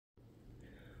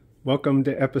Welcome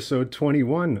to episode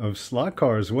 21 of Slot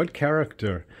Cars. What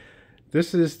character?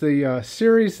 This is the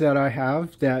series that I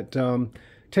have that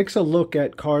takes a look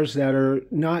at cars that are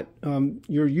not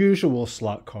your usual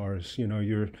slot cars. You know,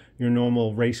 your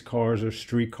normal race cars or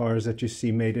street cars that you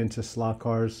see made into slot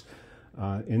cars.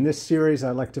 In this series, I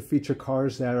like to feature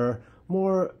cars that are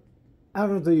more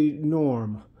out of the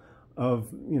norm of,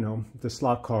 the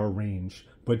slot car range,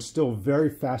 but still very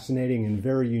fascinating and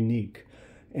very unique.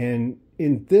 And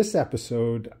in this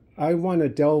episode, I want to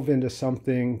delve into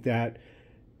something that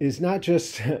is not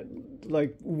just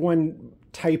like one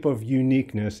type of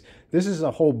uniqueness. This is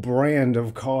a whole brand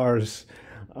of cars.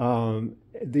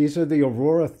 These are the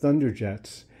Aurora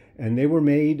Thunderjets, and they were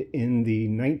made in the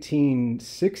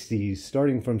 1960s,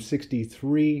 starting from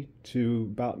 63 to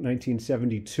about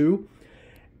 1972.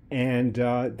 And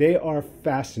they are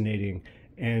fascinating.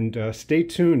 And stay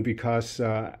tuned because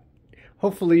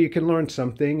hopefully you can learn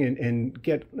something and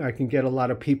I can get a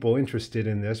lot of people interested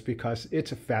in this because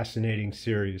it's a fascinating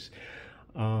series.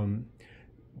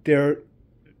 They're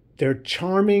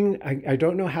charming. I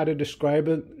don't know how to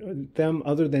describe them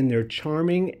other than they're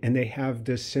charming, and they have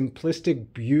this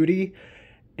simplistic beauty,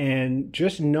 and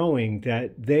just knowing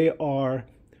that they are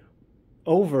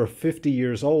over 50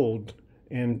 years old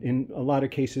and in a lot of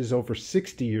cases over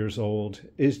 60 years old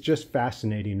is just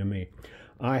fascinating to me.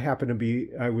 I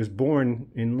was born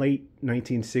in late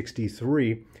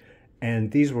 1963, and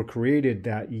these were created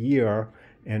that year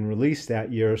and released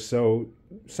that year. So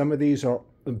some of these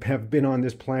have been on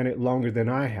this planet longer than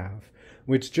I have,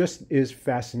 which just is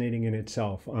fascinating in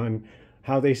itself on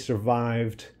how they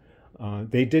survived.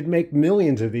 They did make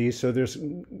millions of these, so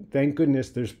thank goodness,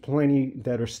 there's plenty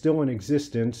that are still in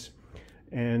existence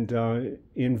and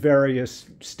in various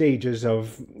stages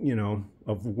of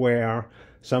wear.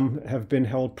 Some have been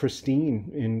held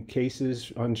pristine in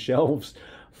cases on shelves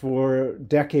for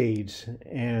decades,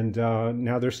 and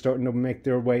now they're starting to make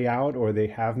their way out, or they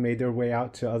have made their way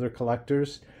out to other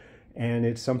collectors. And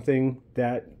it's something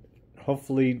that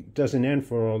hopefully doesn't end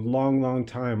for a long, long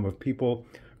time, of people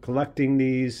collecting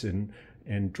these and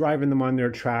driving them on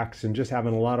their tracks and just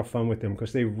having a lot of fun with them,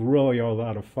 because they really are a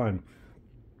lot of fun.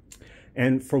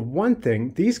 And for one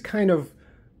thing, these kind of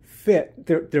fit,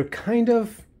 they're kind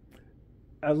of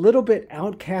a little bit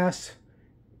outcast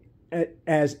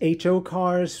as HO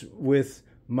cars with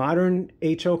modern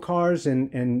HO cars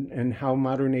and how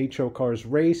modern HO cars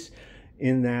race,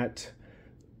 in that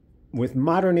with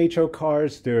modern HO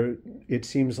cars, it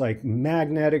seems like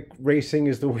magnetic racing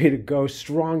is the way to go.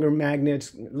 Stronger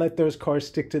magnets, let those cars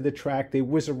stick to the track. They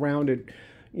whiz around at,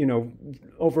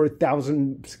 over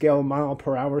 1,000 scale mile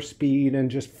per hour speed and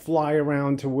just fly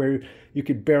around to where you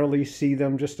could barely see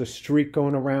them, just a streak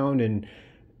going around. And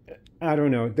I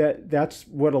don't know, that's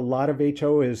what a lot of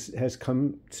HO has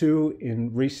come to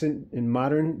in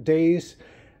modern days.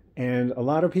 And a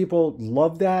lot of people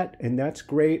love that, and that's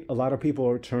great. A lot of people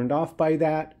are turned off by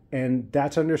that, and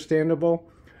that's understandable.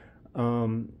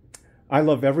 I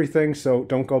love everything, so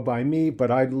don't go by me,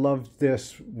 but I love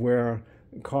this where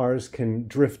cars can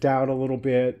drift out a little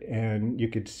bit and you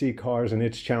could see cars, and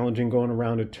it's challenging going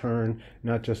around a turn,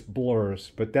 not just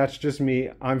blurs. But that's just me.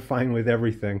 I'm fine with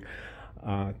everything,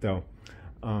 though.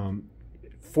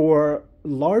 For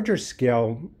larger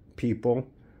scale people,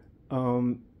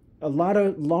 a lot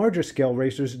of larger scale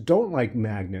racers don't like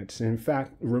magnets. In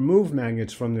fact, remove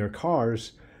magnets from their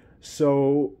cars.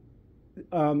 So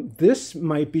this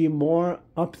might be more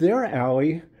up their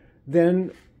alley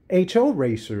than HO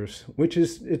racers, which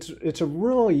is it's a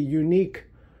really unique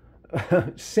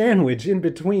sandwich in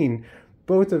between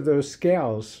both of those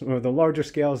scales, or the larger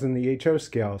scales and the HO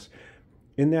scales,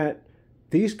 in that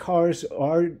these cars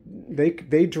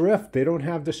they drift. They don't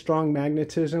have the strong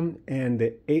magnetism, and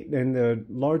the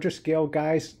larger scale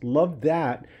guys love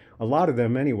that, a lot of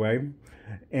them anyway.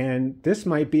 And this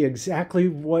might be exactly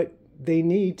what they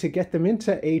need to get them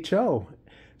into HO.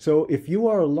 So if you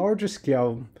are a larger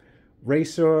scale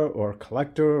racer or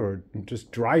collector or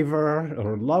just driver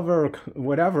or lover or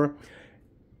whatever,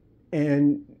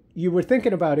 and you were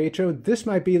thinking about HO, this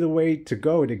might be the way to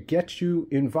go to get you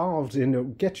involved and to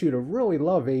get you to really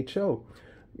love HO,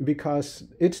 because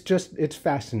it's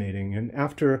fascinating. And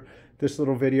after this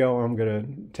little video, I'm going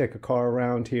to take a car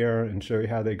around here and show you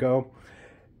how they go.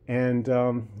 And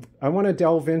I want to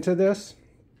delve into this.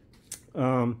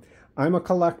 I'm a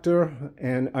collector,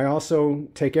 and I also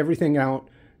take everything out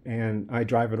and I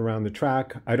drive it around the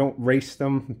track. I don't race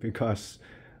them because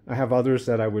I have others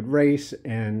that I would race,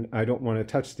 and I don't want to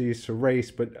touch these to race,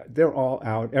 but they're all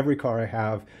out. Every car I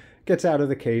have gets out of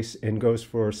the case and goes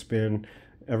for a spin.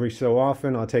 Every so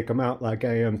often, I'll take them out like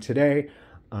I am today.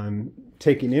 I'm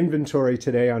taking inventory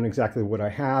today on exactly what I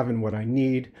have and what I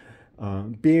need.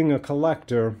 Being a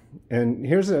collector, and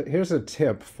here's a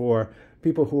tip for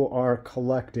people who are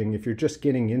collecting. If you're just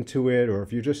getting into it, or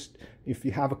if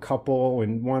you have a couple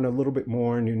and want a little bit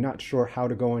more and you're not sure how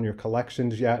to go on your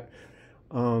collections yet,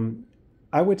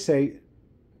 I would say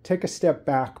take a step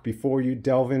back before you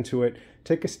delve into it.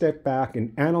 Take a step back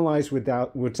and analyze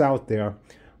what's out there.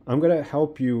 I'm going to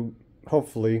help you,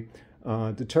 hopefully,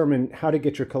 determine how to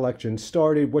get your collection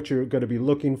started, what you're going to be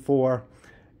looking for,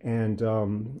 and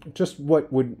just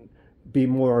what would be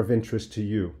more of interest to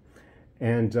you.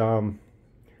 And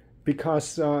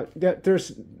because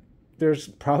there's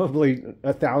probably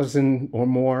 1,000 or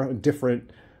more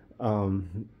different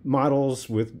models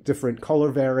with different color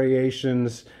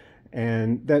variations,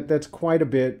 and that's quite a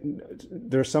bit.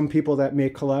 There's some people that may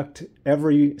collect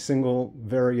every single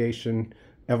variation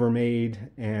ever made,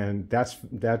 and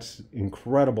that's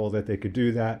incredible that they could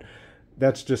do that.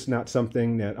 That's just not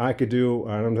something that I could do.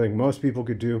 I don't think most people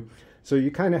could do. So you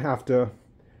kind of have to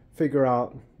figure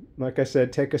out, like I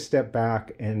said, take a step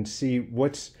back and see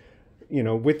what's,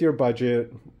 with your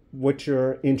budget, what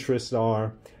your interests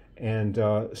are, and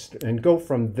go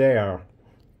from there.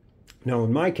 Now,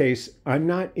 in my case, I'm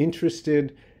not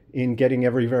interested in getting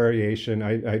every variation.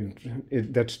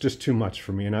 That's just too much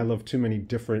for me, and I love too many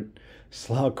different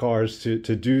slot cars to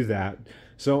do that.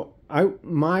 So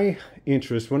my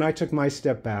interest, when I took my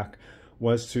step back,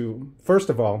 was to, first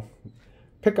of all,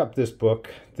 pick up this book.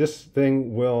 This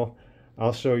thing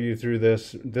I'll show you through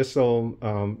this. This will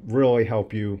really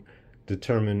help you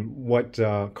determine what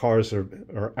cars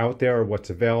are out there,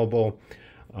 what's available.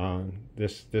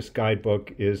 This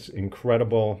guidebook is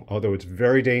incredible, although it's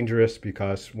very dangerous,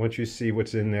 because once you see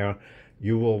what's in there,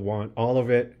 you will want all of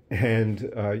it, and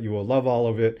you will love all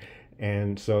of it.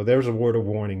 And so there's a word of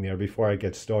warning there before I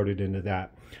get started into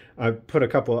that. I've put a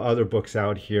couple of other books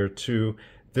out here too.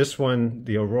 This one,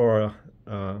 the Aurora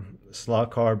slot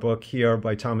car book here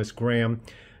by Thomas Graham.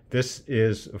 This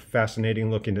is a fascinating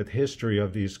look into the history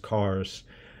of these cars.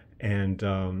 And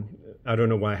I don't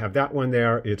know why I have that one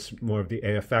there. It's more of the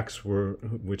AFX,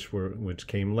 which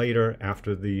came later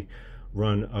after the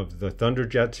run of the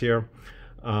Thunderjets here.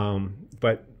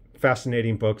 But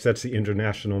fascinating books. That's the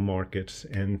international markets,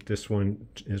 and this one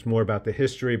is more about the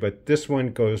history. But this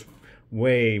one goes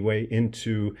way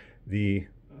into the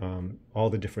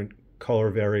all the different color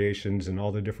variations and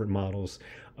all the different models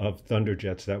of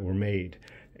Thunderjets that were made.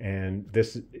 And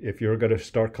this, if you're going to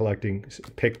start collecting,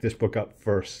 pick this book up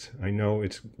first. I know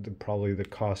it's probably the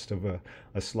cost of a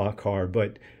slot car,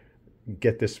 but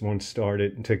get this one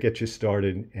started to get you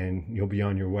started, and you'll be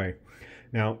on your way.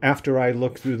 Now, after I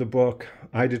looked through the book,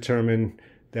 I determined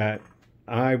that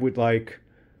I would like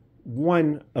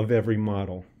one of every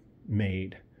model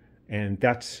made, and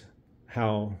that's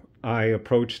how I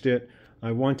approached it.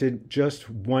 I wanted just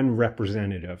one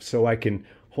representative, so I can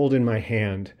hold in my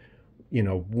hand,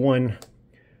 one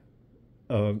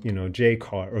J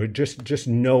car, or just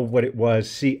know what it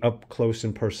was, see up close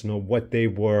and personal what they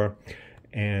were,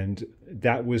 and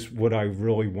that was what I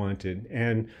really wanted.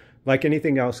 And like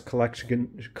anything else,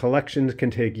 collections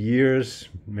can take years,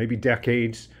 maybe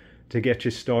decades, to get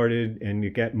you started and you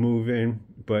get moving,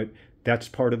 but that's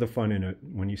part of the fun in it.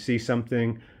 When you see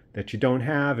something that you don't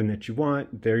have and that you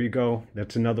want, there you go.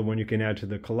 That's another one you can add to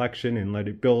the collection and let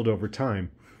it build over time.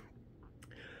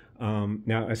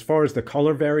 Now, as far as the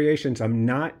color variations, I'm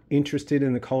not interested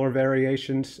in the color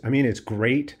variations. I mean, it's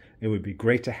great. It would be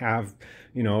great to have,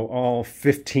 all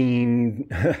 15,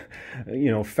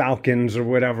 Falcons or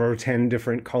whatever, 10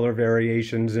 different color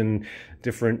variations and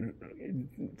different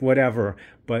whatever.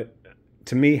 But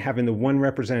to me, having the one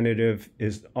representative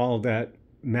is all that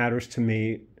matters to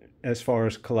me as far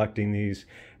as collecting these.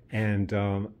 And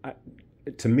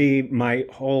to me, my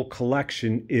whole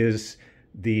collection is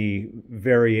the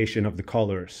variation of the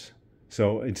colors.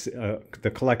 So it's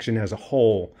the collection as a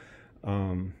whole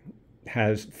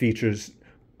features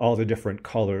all the different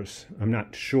colors. I'm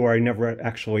not sure, I never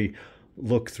actually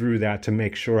looked through that to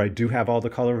make sure I do have all the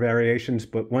color variations,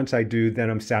 but once I do, then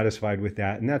I'm satisfied with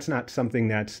that. And that's not something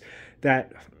that's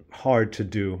that hard to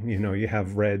do. You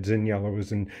have reds and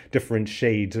yellows and different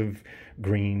shades of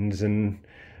greens and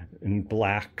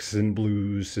blacks and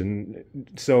blues, and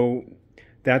so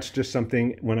that's just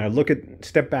something, when I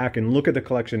step back and look at the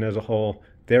collection as a whole,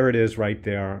 there it is right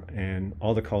there, and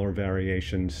all the color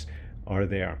variations are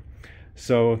there.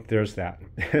 So there's that.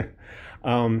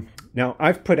 Now,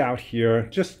 I've put out here,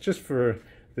 just for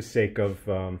the sake of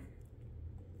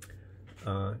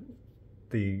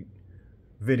the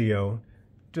video,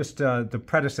 just the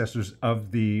predecessors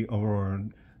of the Aurora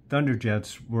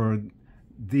Thunderjets were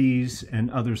these and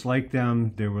others like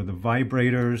them. There were the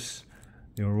vibrators,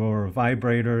 the Aurora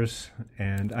vibrators,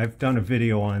 and I've done a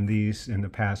video on these in the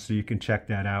past, so you can check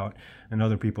that out. And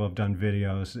other people have done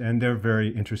videos, and they're very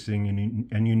interesting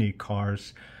and unique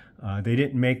cars. They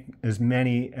didn't make as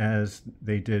many as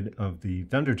they did of the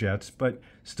Thunderjets, but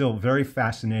still very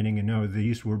fascinating. And know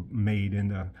these were made in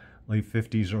the late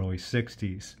 50s, early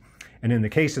 60s. And in the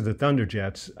case of the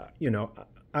Thunderjets, you know,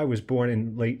 I was born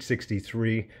in late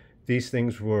 63. These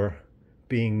things were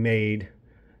being made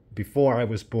before I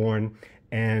was born.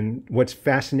 And what's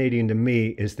fascinating to me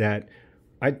is that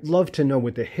I'd love to know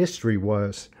what the history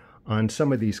was on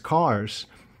some of these cars.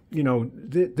 You know,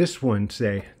 this one,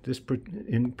 say, this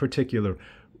in particular.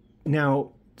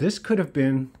 Now, this could have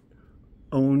been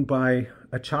owned by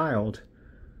a child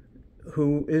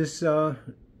who is no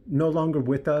longer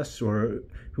with us, or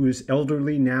who is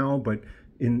elderly now, but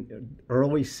in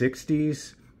early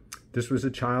 60s, this was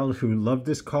a child who loved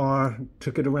this car,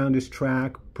 took it around his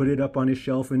track, put it up on his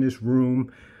shelf in his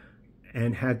room,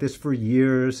 and had this for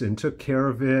years and took care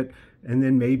of it, and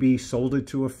then maybe sold it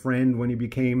to a friend when he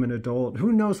became an adult.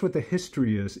 Who knows what the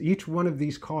history is? Each one of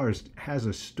these cars has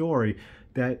a story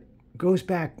that goes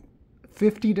back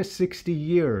 50 to 60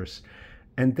 years,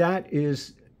 and that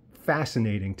is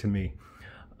fascinating to me.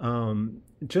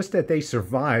 Just that they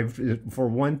survived, for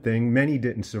one thing. Many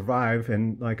didn't survive,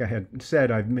 and like I had said,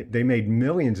 they made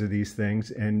millions of these things,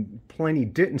 and plenty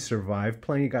didn't survive.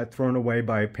 Plenty got thrown away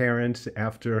by parents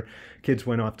after kids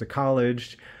went off to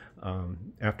college.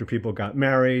 After people got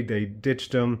married, they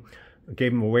ditched them,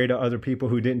 gave them away to other people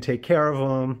who didn't take care of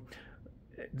them,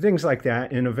 things like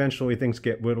that, and eventually things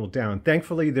get whittled down.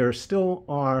 Thankfully, there still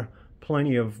are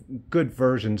plenty of good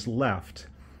versions left.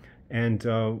 And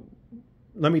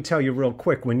let me tell you real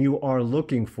quick, when you are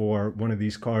looking for one of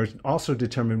these cars, also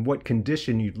determine what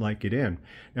condition you'd like it in.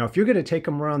 Now, if you're going to take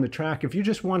them around the track, if you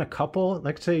just want a couple,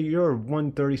 like say you're a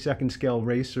 1/32nd scale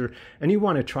racer and you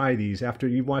want to try these after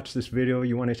you watch this video,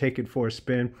 you want to take it for a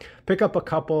spin, pick up a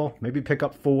couple, maybe pick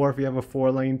up 4 if you have a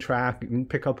 4-lane track, and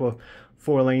pick up a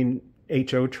 4-lane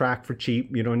HO track for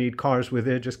cheap. You don't need cars with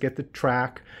it, just get the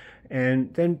track.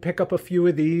 And then pick up a few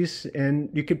of these, and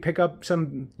you could pick up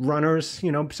some runners,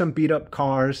 you know, some beat up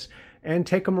cars, and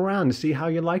take them around and see how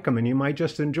you like them, and you might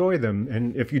just enjoy them.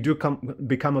 And if you do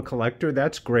become a collector,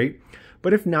 that's great.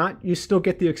 But if not, you still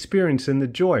get the experience and the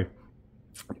joy.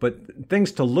 But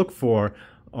things to look for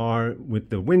are with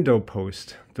the window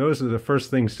post. Those are the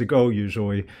first things to go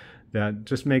usually. That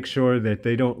just make sure that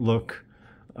they don't look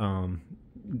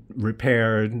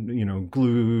repaired, you know,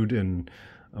 glued and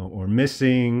or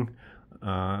missing.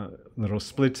 Little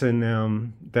splits in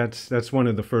them. That's one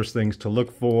of the first things to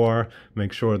look for.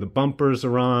 Make sure the bumpers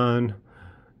are on,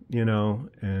 you know,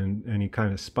 and any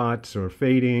kind of spots or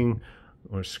fading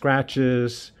or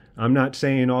scratches. I'm not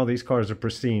saying all these cars are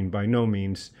pristine, by no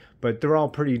means, but they're all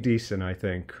pretty decent, I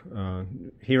think.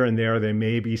 Here and there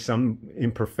may be some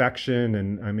imperfection,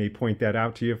 and I may point that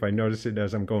out to you if I notice it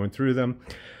as I'm going through them.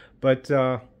 But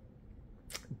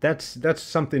that's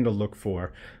something to look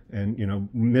for. And, you know,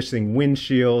 missing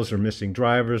windshields or missing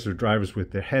drivers, or drivers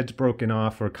with their heads broken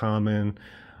off, are common.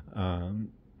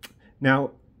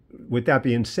 Now, with that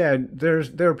being said, there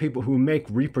are people who make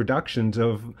reproductions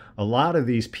of a lot of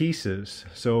these pieces.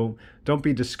 So don't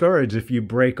be discouraged if you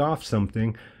break off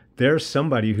something. There's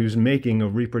somebody who's making a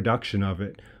reproduction of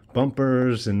it.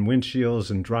 Bumpers and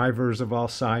windshields and drivers of all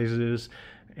sizes.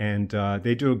 And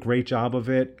they do a great job of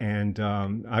it, and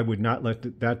I would not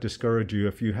let that discourage you.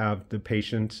 If you have the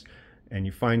patience and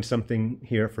you find something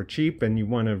here for cheap and you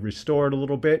want to restore it a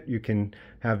little bit, you can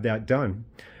have that done.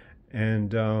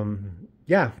 And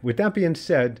yeah, with that being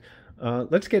said,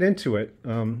 let's get into it.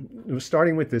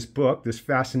 Starting with this book, this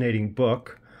fascinating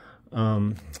book.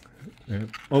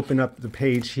 Open up the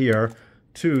page here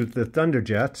to the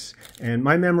Thunderjets, and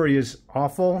my memory is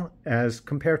awful as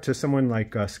compared to someone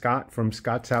like Scott from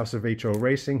Scott's House of HO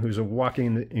Racing, who's a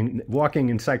walking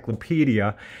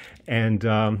encyclopedia,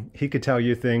 and he could tell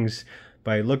you things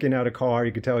by looking at a car.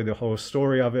 He could tell you the whole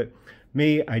story of it.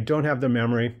 Me, I don't have the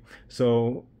memory,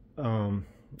 so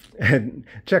and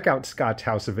check out Scott's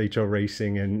House of HO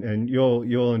Racing, and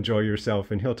you'll enjoy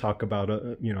yourself, and he'll talk about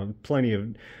you know, plenty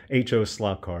of HO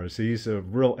slot cars. He's a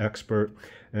real expert.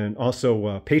 And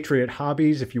also Patriot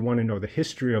Hobbies, if you want to know the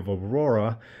history of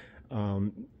Aurora.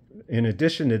 In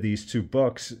addition to these 2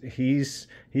 books, he's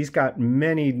got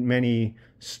many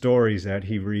stories that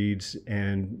he reads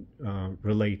and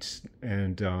relates,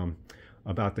 and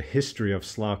about the history of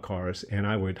slot cars. And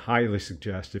I would highly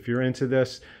suggest, if you're into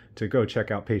this, to go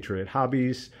check out Patriot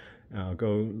Hobbies.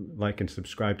 Go like and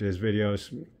subscribe to his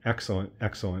videos.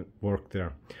 Excellent work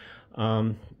there.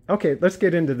 Okay, let's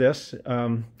get into this.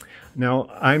 Now,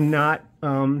 I'm not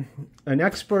an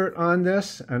expert on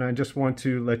this, and I just want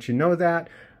to let you know that.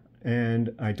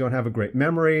 And I don't have a great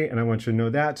memory, and I want you to know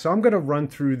that. So I'm going to run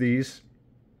through these.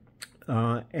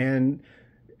 And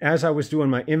as I was doing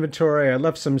my inventory, I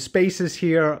left some spaces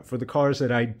here for the cars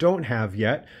that I don't have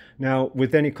yet. Now,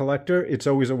 with any collector, it's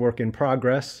always a work in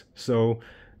progress. So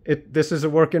this is a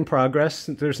work in progress.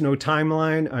 There's no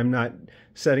timeline. I'm not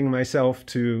setting myself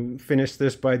to finish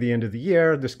this by the end of the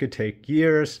year. This could take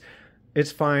years.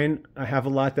 It's fine. I have a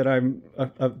lot that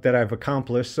I've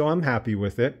accomplished, so I'm happy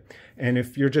with it. And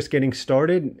if you're just getting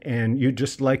started and you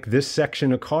just like this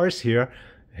section of cars here,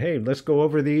 hey, let's go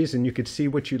over these and you can see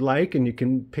what you like and you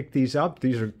can pick these up.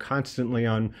 These are constantly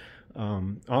on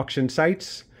auction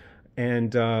sites.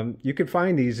 And you can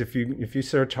find these if you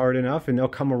search hard enough, and they'll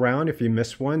come around. If you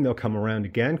miss one, they'll come around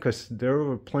again because there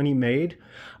are plenty made.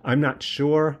 I'm not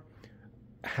sure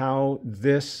how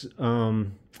this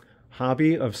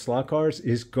hobby of slot cars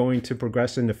is going to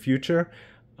progress in the future.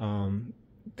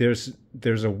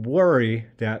 There's a worry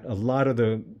that a lot of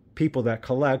the people that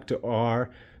collect are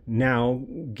now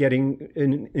getting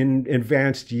in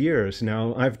advanced years.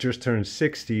 Now, I've just turned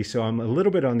 60, so I'm a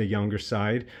little bit on the younger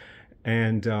side.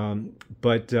 And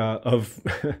but of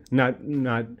not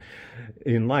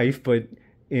in life, but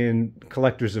in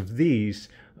collectors of these,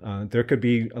 there could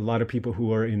be a lot of people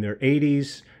who are in their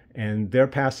 80s and they're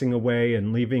passing away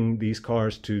and leaving these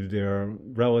cars to their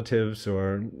relatives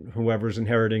or whoever's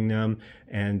inheriting them,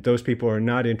 and those people are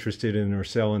not interested in or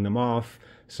selling them off.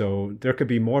 So there could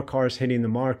be more cars hitting the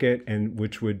market, and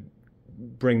which would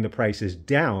bring the prices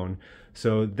down.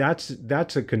 So that's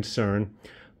a concern.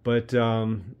 But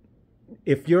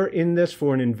if you're in this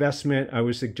for an investment, I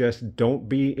would suggest don't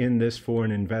be in this for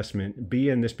an investment. Be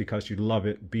in this because you love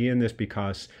it. Be in this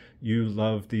because you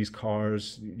love these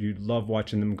cars. You love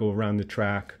watching them go around the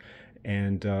track.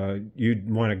 And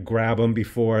you'd want to grab them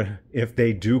before, if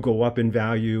they do go up in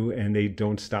value and they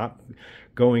don't stop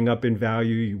going up in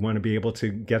value, you want to be able to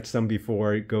get some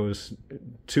before it goes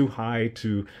too high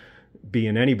to be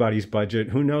in anybody's budget.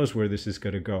 Who knows where this is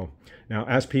going to go? Now,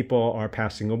 as people are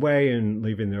passing away and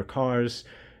leaving their cars,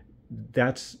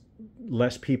 that's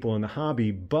less people in the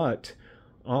hobby, but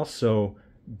also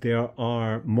there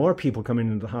are more people coming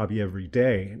into the hobby every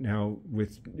day. Now,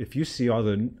 if you see all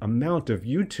the amount of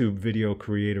YouTube video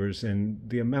creators and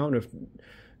the amount of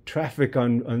traffic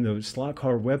on the slot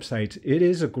car websites, it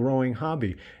is a growing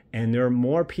hobby. And there are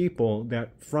more people that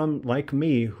like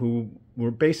me, who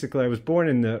were basically, I was born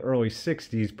in the early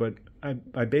 60s, but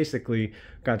I basically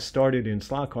got started in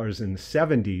slot cars in the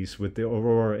 70s with the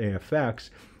Aurora AFX,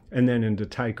 and then into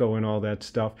Tyco and all that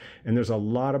stuff. And there's a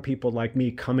lot of people like me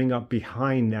coming up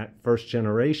behind that first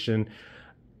generation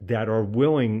that are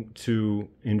willing to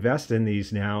invest in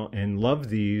these now and love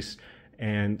these.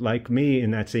 And like me,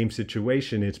 in that same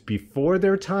situation, it's before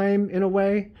their time in a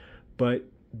way, but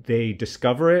they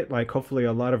discover it, like hopefully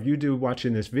a lot of you do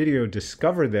watching this video,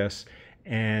 discover this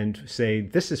and say,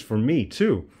 this is for me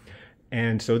too.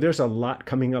 And so there's a lot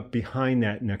coming up behind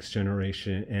that next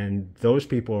generation, and those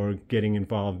people are getting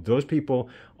involved. Those people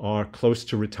are close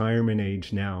to retirement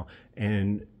age now,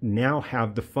 and now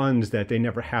have the funds that they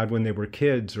never had when they were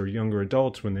kids or younger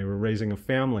adults when they were raising a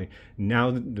family.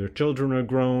 Now their children are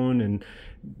grown and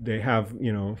they have,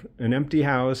 an empty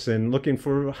house and looking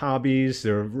for hobbies.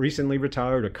 They're recently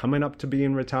retired or coming up to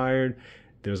being retired.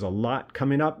 There's a lot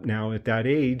coming up now at that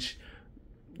age,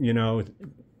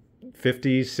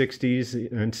 50s,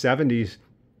 60s, and 70s,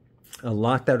 a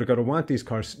lot that are going to want these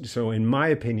cars. So in my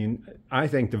opinion, I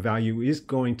think the value is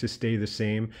going to stay the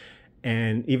same.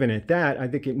 And even at that, I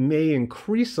think it may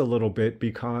increase a little bit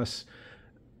because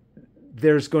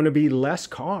there's going to be less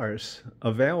cars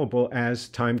available as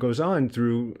time goes on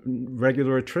through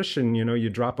regular attrition. You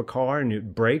drop a car and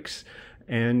it breaks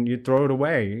and you throw it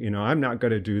away. I'm not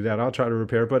going to do that. I'll try to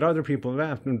repair it, but other people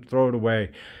have to throw it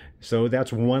away. So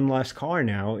that's one less car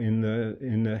now in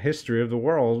the history of the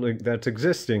world that's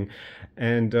existing.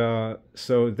 And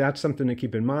so that's something to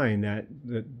keep in mind, that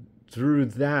through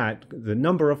that, the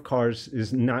number of cars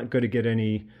is not going to get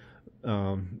any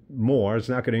more. It's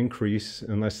not going to increase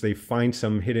unless they find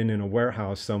some hidden in a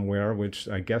warehouse somewhere, which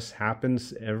I guess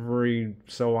happens every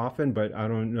so often, but I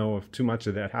don't know if too much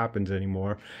of that happens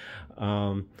anymore.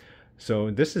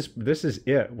 So this is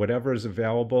it. Whatever is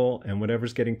available and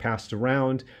whatever's getting passed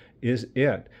around is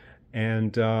it.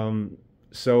 And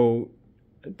so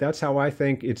that's how I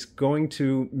think it's going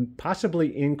to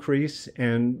possibly increase.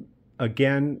 And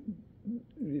again,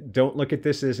 don't look at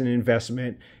this as an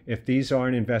investment. If these are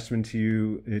an investment to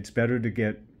you, it's better to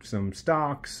get some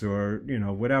stocks or,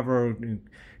 whatever,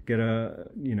 get a,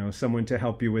 someone to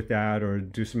help you with that, or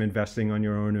do some investing on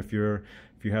your own if you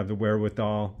have the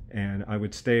wherewithal. And I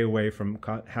would stay away from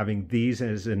having these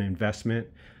as an investment,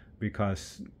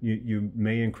 because you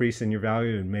may increase in your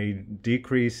value and may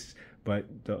decrease, but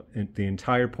the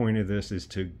entire point of this is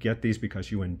to get these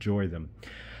because you enjoy them.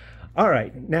 All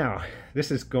right, now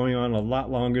this is going on a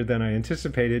lot longer than I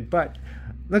anticipated, but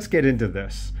let's get into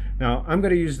this. Now I'm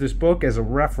going to use this book as a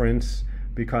reference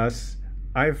because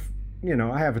I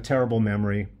have a terrible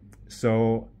memory.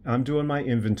 So I'm doing my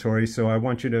inventory, so I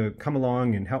want you to come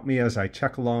along and help me as I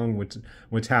check along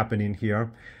what's happening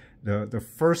here. The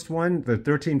first one, the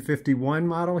 1351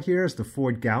 model here, is the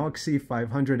Ford Galaxie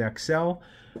 500 XL,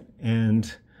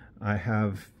 and I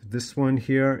have this one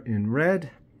here in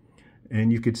red,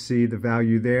 and you could see the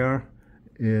value there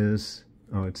is,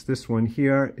 it's this one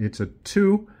here. It's a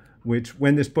 2, which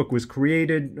when this book was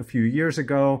created a few years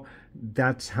ago,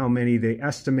 that's how many they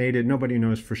estimated. Nobody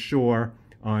knows for sure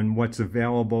on what's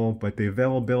available, but the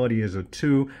availability is a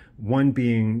 2, 1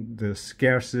 being the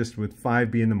scarcest with 5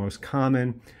 being the most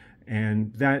common.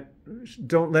 And that,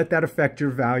 don't let that affect your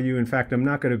value. In fact, I'm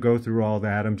not going to go through all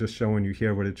that. I'm just showing you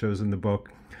here what it shows in the book.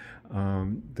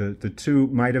 The 2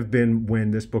 might have been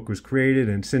when this book was created,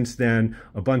 and since then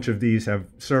a bunch of these have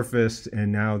surfaced,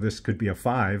 and now this could be a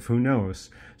 5. Who knows?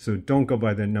 So don't go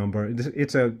by the number.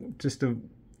 It's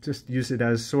just use it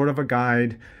as sort of a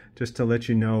guide, just to let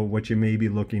you know what you may be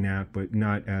looking at, but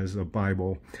not as a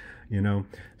Bible,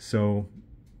 So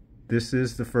this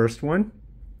is the first one.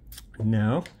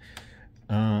 Now,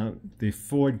 the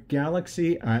Ford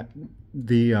Galaxie,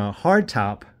 the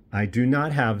hardtop, I do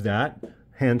not have that.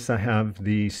 Hence, I have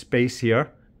the space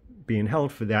here being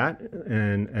held for that.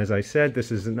 And as I said,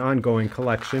 this is an ongoing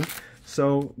collection,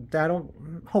 so that'll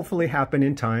hopefully happen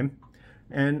in time.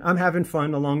 And I'm having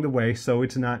fun along the way, so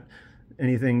it's not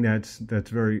anything that's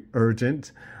very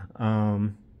urgent.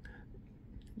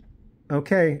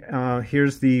 Okay,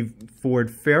 here's the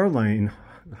Ford Fairlane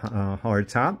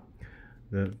hardtop,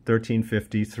 the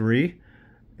 1353,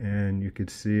 and you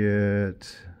could see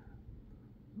it,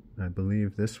 I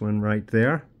believe this one right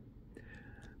there.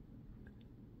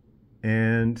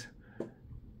 And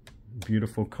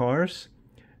beautiful cars.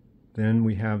 Then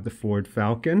we have the Ford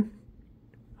Falcon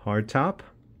hardtop.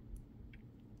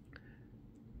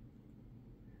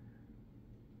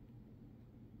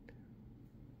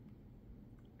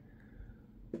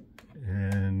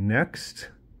 And next,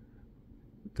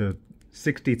 the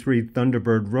 63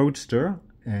 Thunderbird Roadster,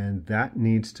 and that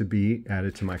needs to be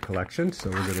added to my collection, so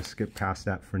we're going to skip past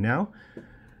that for now.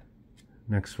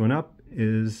 Next one up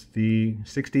is the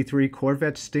 63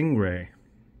 Corvette Stingray.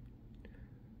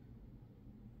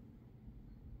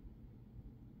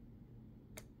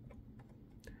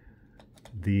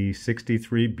 The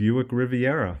 63 Buick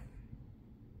Riviera.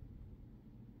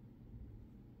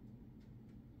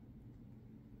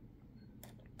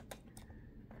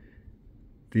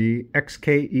 The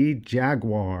XKE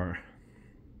Jaguar.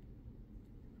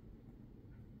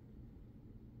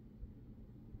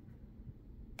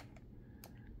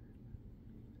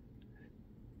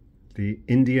 The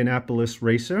Indianapolis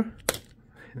Racer.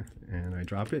 And I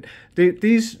dropped it.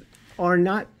 These are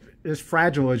not as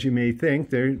fragile as you may think.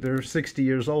 They're 60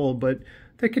 years old, but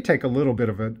they could take a little bit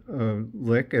of a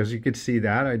lick. As you could see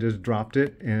that, I just dropped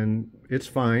it and it's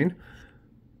fine.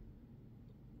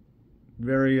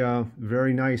 Very,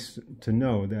 very nice to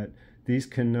know that these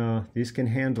can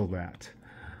handle that.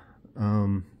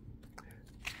 Then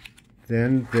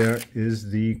there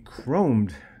is the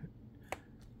chromed,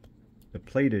 the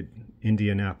plated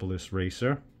Indianapolis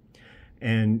Racer,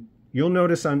 and you'll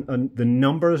notice on the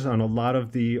numbers on a lot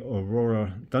of the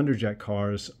Aurora Thunderjet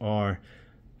cars are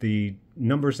the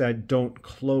numbers that don't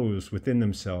close within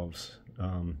themselves,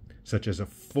 such as a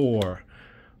 4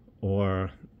 or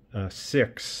a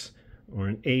 6. Or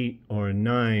an 8 or a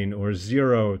 9 or a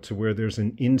 0, to where there's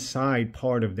an inside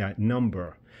part of that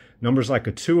number. Numbers like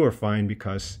a 2 are fine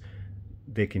because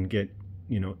they can get,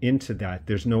 into that.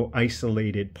 There's no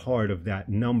isolated part of that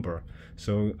number.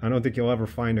 So I don't think you'll ever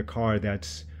find a car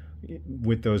that's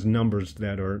with those numbers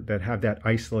that have that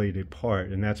isolated part,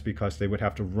 and that's because they would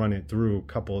have to run it through a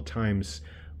couple of times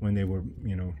when they were,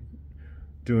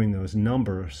 doing those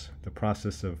numbers, the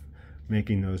process of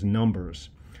making those numbers.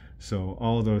 So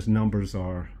all those numbers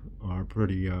are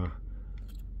pretty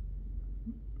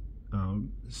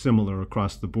similar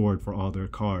across the board for all their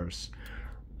cars.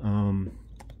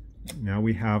 Now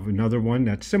we have another one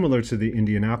that's similar to the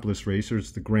Indianapolis Racer.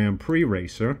 It's the Grand Prix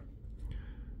Racer.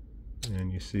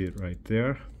 And you see it right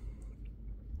there.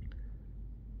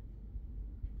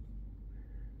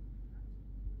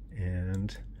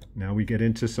 And now we get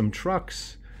into some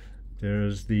trucks.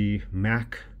 There's the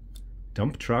Mack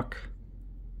dump truck.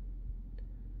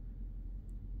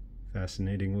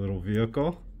 Fascinating little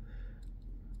vehicle.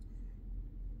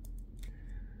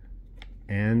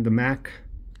 And the Mack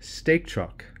stake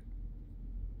truck.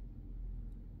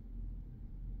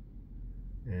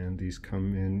 And these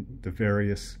come in the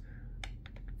various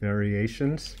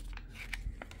variations.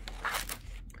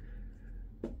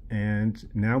 And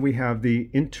now we have the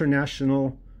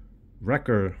International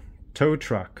Wrecker tow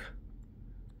truck.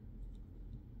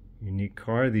 Unique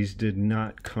car. These did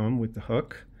not come with the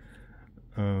hook.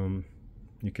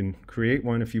 You can create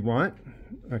one if you want,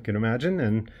 I can imagine,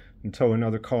 and tow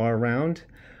another car around.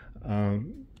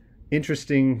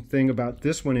 Interesting thing about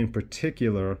this one in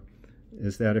particular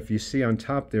is that if you see on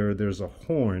top there, there's a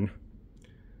horn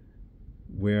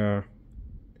where,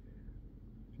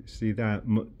 you see that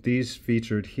these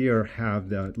featured here have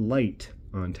that light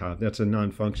on top. That's a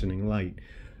non-functioning light,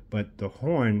 but the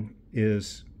horn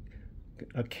is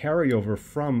a carryover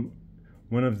from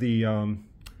one of the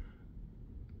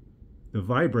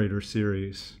vibrator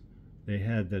series. They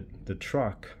had the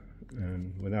truck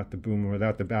and without the boom or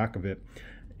without the back of it,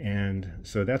 and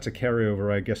so that's a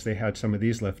carryover. I guess they had some of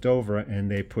these left over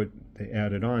and they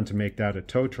added on to make that a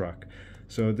tow truck.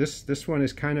 So this one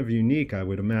is kind of unique. I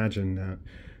would imagine that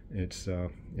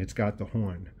it's got the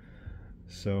horn.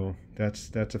 So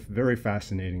that's a very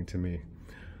fascinating to me.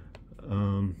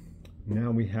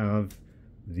 Now we have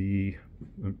the,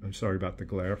 I'm sorry about the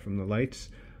glare from the lights,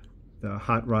 the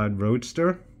Hot Rod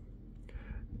Roadster.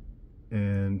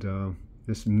 And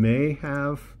this may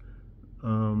have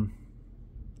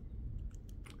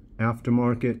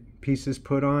aftermarket pieces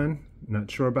put on. Not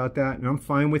sure about that, and I'm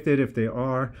fine with it if they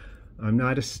are. I'm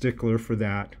not a stickler for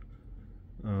that.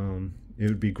 It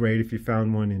would be great if you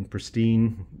found one in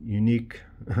pristine, unique,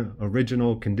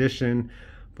 original condition.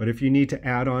 But if you need to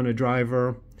add on a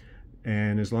driver,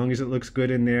 and as long as it looks good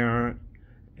in there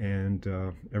and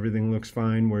everything looks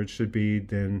fine where it should be,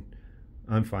 then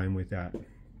I'm fine with that.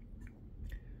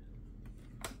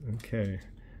 Okay,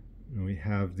 and we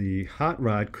have the Hot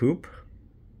Rod Coupe.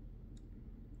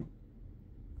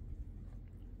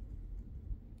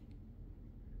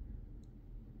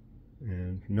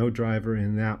 And no driver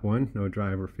in that one, no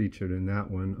driver featured in that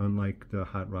one, unlike the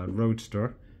Hot Rod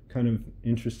Roadster. Kind of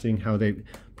interesting how they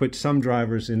put some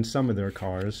drivers in some of their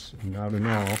cars, not in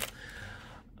all.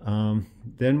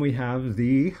 Then we have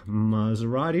the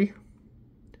Maserati.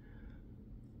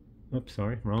 Oops,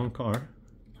 sorry, wrong car.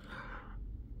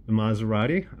 The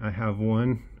Maserati. I have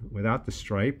one without the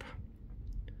stripe.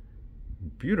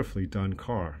 Beautifully done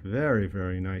car. Very,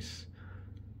 very nice.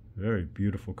 Very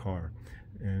beautiful car.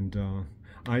 And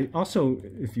I also,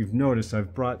 if you've noticed,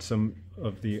 I've brought some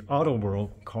of the Auto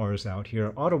World cars out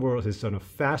here. Auto World has done a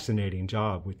fascinating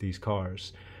job with these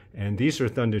cars. And these are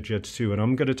Thunderjets too, and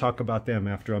I'm going to talk about them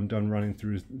after I'm done running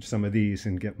through some of these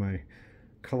and get my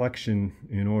collection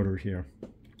in order here.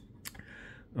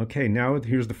 Okay, now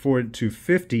here's the Ford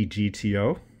 250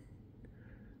 GTO.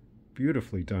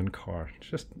 Beautifully done car,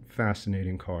 just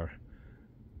fascinating car.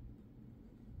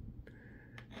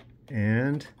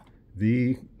 And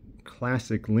the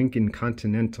classic Lincoln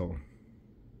Continental.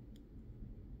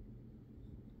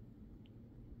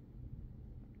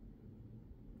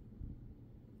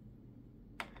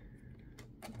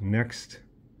 Next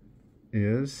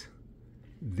is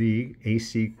the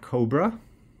AC Cobra.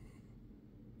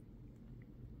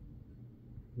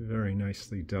 Very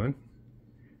nicely done.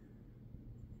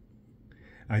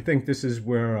 I think this is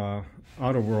where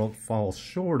Auto World falls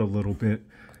short a little bit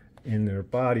in their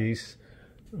bodies.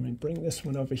 Let me bring this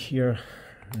one over here.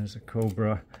 There's a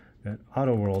Cobra that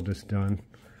Auto World has done.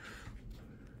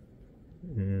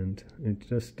 And it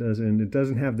just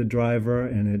doesn't have the driver,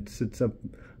 and it sits up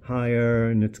higher,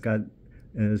 and it's got,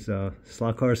 as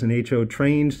Slot Cars and HO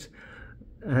Trains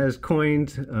has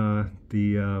coined,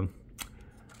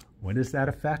 what is that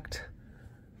effect?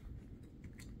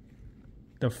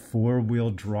 The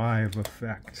four-wheel drive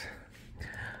effect.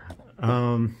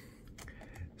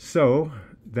 So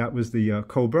that was the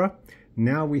Cobra.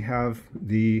 Now we have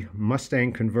the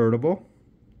Mustang convertible.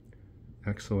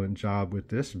 Excellent job with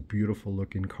this beautiful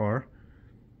looking car.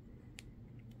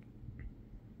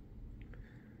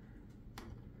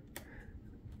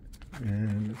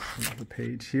 And let's see the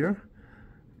page here.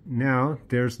 Now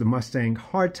there's the Mustang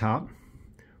hardtop,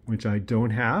 which I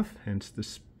don't have, hence the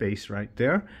space right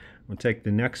there. We'll take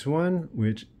the next one,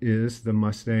 which is the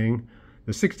Mustang,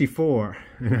 the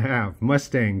 64.5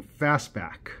 Mustang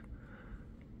Fastback.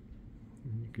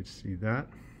 You can see that.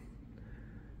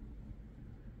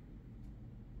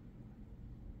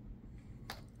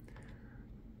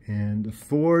 And the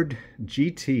Ford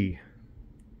GT.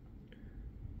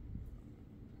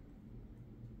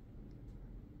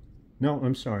 No,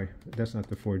 I'm sorry. That's not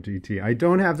the Ford GT. I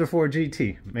don't have the Ford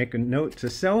GT. Make a note to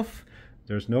self.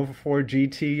 There's no Ford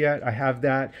GT yet. I have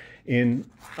that in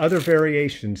other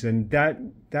variations, and that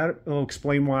will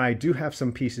explain why I do have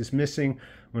some pieces missing.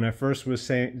 When I first was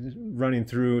running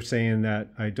through saying that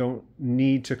I don't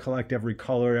need to collect every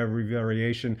color, every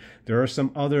variation, there are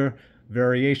some other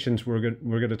variations we're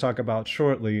going to talk about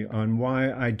shortly on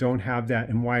why I don't have that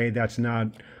and why that's not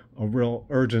a real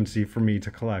urgency for me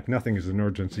to collect. Nothing is an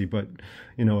urgency, but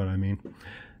you know what I mean.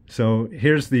 So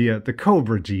here's the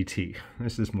Cobra GT.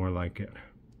 This is more like it.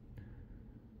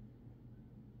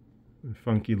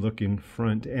 Funky looking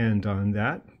front end on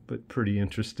that, but pretty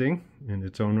interesting in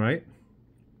its own right.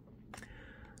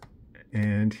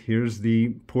 And here's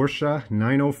the Porsche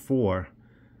 904,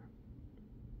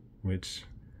 which,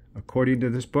 according to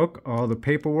this book, all the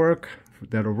paperwork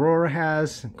that Aurora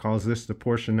has calls this the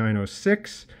Porsche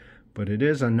 906, but it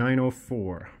is a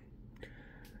 904.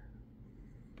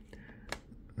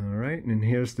 All right, and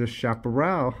here's the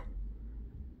Chaparral,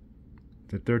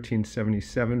 the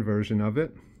 1377 version of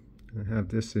it. I have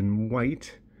this in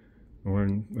white, or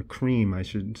in a cream, I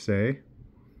should say.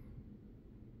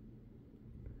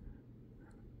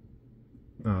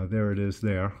 There it is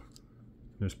there.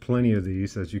 There's plenty of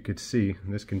these, as you could see.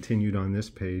 And this continued on this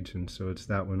page, and so it's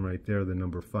that one right there, the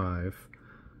number 5.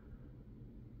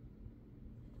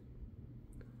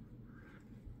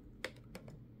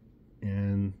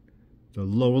 And the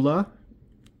Lola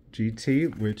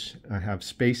GT, which I have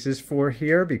spaces for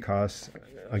here because,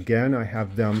 again, I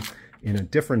have them in a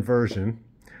different version.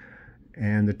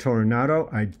 And the Tornado,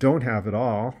 I don't have it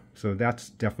all, so that's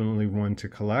definitely one to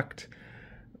collect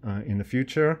in the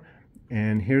future.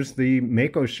 And here's the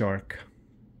Mako Shark.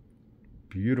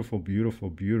 Beautiful, beautiful,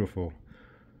 beautiful.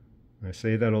 I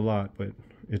say that a lot, but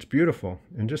it's beautiful.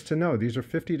 And just to know, these are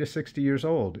 50 to 60 years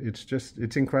old.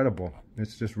 It's incredible.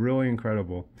 It's just really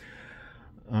incredible.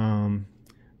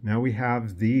 Now we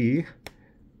have the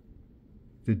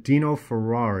Dino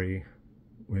Ferrari,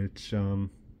 which I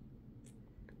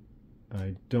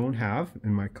don't have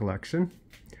in my collection.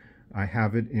 I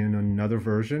have it in another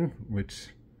version, which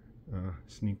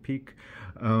sneak peek.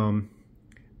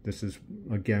 This is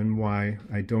again why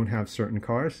I don't have certain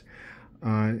cars.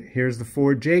 Here's the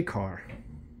Ford J car.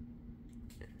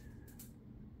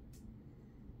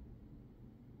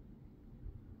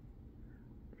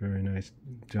 Very nice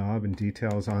job and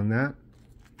details on that.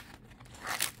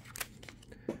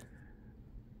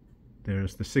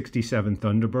 There's the 67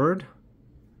 Thunderbird.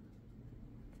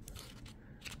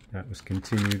 That was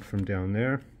continued from down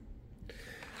there.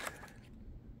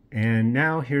 And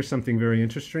now here's something very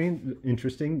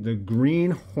interesting. The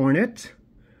Green Hornet,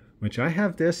 which I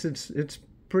have this. It's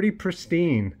pretty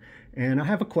pristine. And I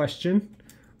have a question.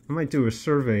 I might do a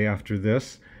survey after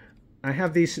this. I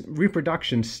have these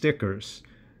reproduction stickers.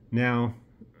 Now,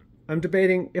 I'm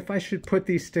debating if I should put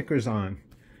these stickers on.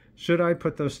 Should I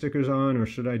put those stickers on, or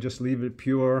should I just leave it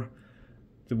pure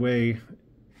the way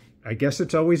I guess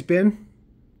it's always been?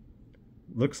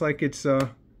 Looks like it's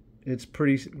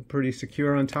pretty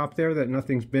secure on top there, that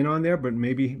nothing's been on there, but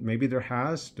maybe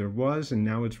there was, and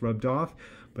now it's rubbed off.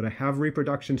 But I have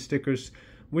reproduction stickers.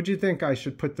 Would you think I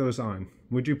should put those on?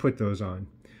 Would you put those on?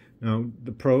 Now,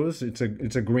 the pros, it's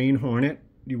a Green Hornet.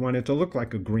 You want it to look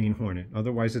like a Green Hornet.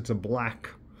 Otherwise, it's a black,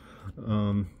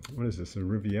 what is this, a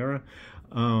Riviera?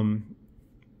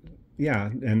 Yeah,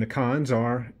 and the cons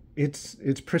are,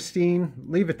 it's pristine.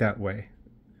 Leave it that way.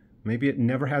 Maybe it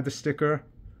never had the sticker,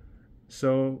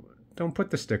 so don't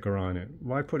put the sticker on it.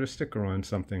 Why put a sticker on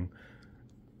something?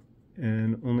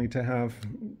 And only to have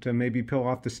to maybe peel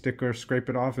off the sticker, scrape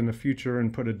it off in the future,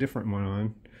 and put a different one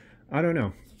on. I don't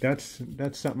know. That's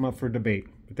something up for debate.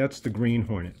 But that's the Green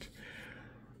Hornet.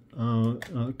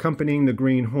 Accompanying the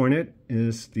Green Hornet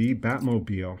is the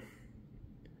Batmobile,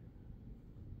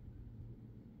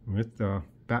 with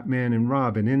Batman and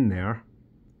Robin in there,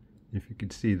 if you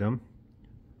could see them.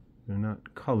 They're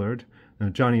not colored. Now,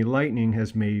 Johnny Lightning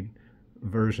has made a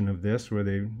version of this where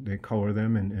they color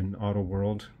them, in Auto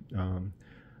World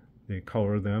they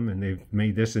color them, and they've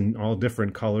made this in all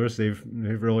different colors. They've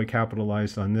really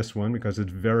capitalized on this one because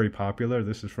it's very popular.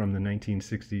 This is from the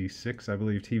 1966, I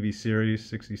believe, TV series,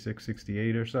 66,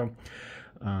 68 or so.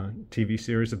 TV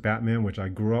series of Batman, which I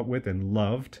grew up with and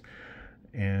loved.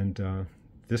 And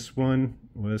this one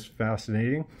was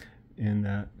fascinating in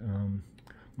that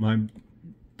my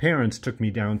parents took me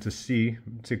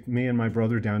and my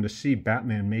brother down to see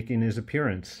Batman making his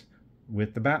appearance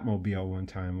with the Batmobile one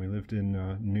time. We lived in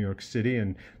New York City,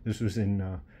 and this was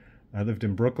I lived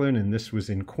in Brooklyn, and this was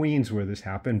in Queens where this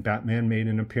happened. Batman made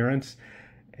an appearance,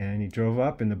 and he drove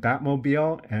up in the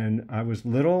Batmobile, and I was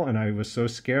little and I was so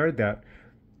scared that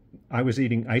I was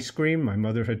eating ice cream. My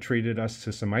mother had treated us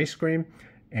to some ice cream,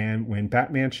 and when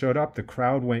Batman showed up, the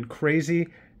crowd went crazy,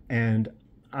 and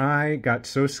I got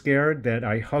so scared that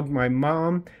I hugged my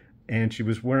mom, and she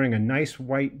was wearing a nice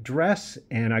white dress,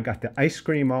 and I got the ice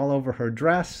cream all over her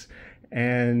dress,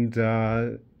 and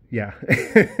yeah.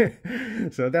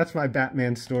 So that's my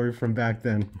Batman story from back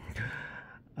then.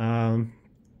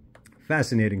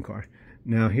 Fascinating car.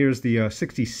 Now here's the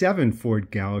 67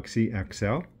 Ford Galaxy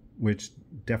XL, which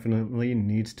definitely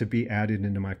needs to be added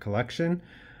into my collection.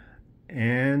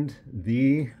 And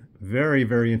the very,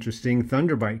 very interesting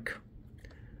Thunderbike.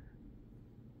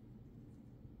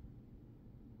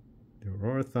 The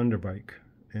Aurora Thunderbike.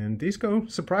 And these go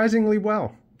surprisingly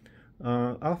well.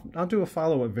 I'll do a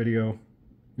follow-up video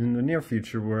in the near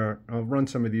future where I'll run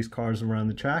some of these cars around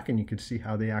the track and you can see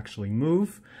how they actually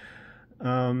move.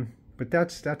 But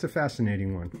that's a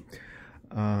fascinating one.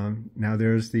 Now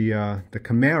there's the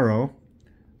Camaro,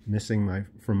 missing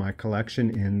from my collection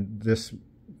in this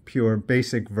pure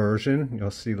basic version.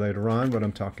 You'll see later on what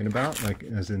I'm talking about, like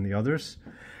as in the others.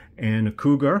 And a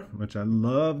Cougar, which I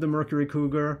love the Mercury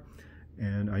Cougar,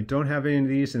 and I don't have any of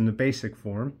these in the basic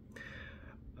form.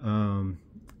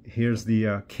 Here's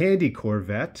the Candy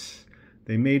Corvette.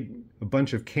 They made a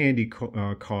bunch of candy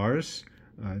cars,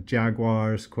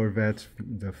 Jaguars, Corvettes,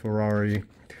 the Ferrari,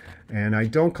 and I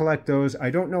don't collect those. I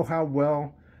don't know how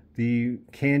well the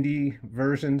candy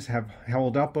versions have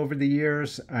held up over the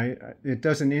years. It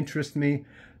doesn't interest me,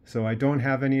 so I don't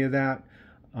have any of that.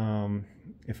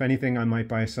 If anything, I might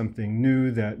buy something new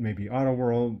that maybe Auto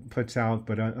World puts out,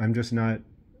 but I'm just not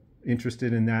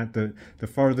interested in that. The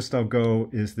farthest I'll go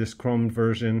is this chromed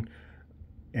version,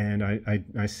 and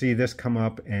I see this come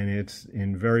up and it's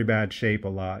in very bad shape a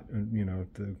lot. You know,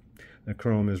 the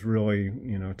chrome is really,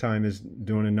 you know, time is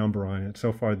doing a number on it.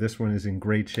 So far this one is in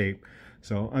great shape,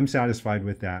 so I'm satisfied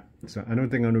with that. So I don't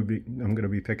think I'm going to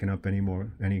be picking up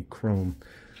any chrome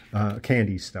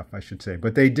candy stuff, I should say,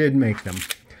 but they did make them.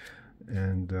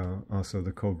 And also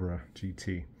the Cobra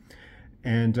GT.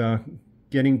 And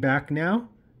getting back now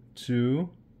to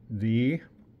the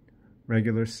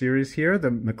regular series here, the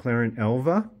McLaren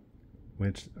Elva,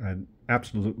 which I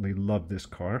absolutely love this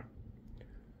car.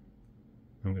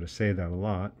 I'm going to say that a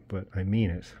lot, but I mean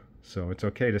it. So it's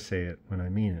okay to say it when I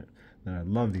mean it. And I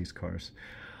love these cars.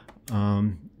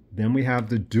 Then we have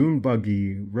the Dune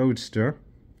Buggy Roadster.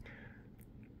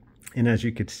 And as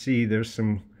you can see, there's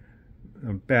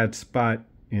a bad spot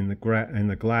in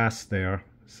the glass there,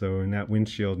 so and that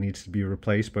windshield needs to be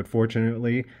replaced, but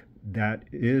fortunately that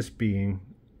is being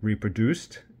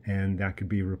reproduced and that could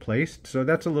be replaced. So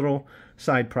that's a little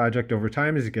side project over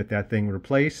time, is to get that thing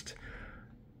replaced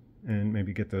and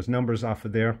maybe get those numbers off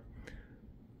of there.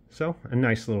 So a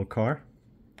nice little car,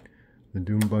 the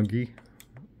Dune Buggy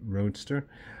Roadster.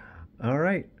 All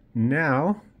right,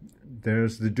 now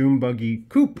there's the Dune Buggy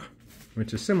Coupe,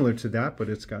 which is similar to that, but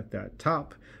it's got that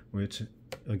top, which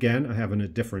again I have in a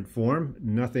different form.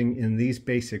 Nothing in these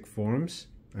basic forms.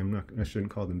 I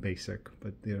shouldn't call them basic,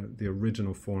 but the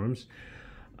original forms.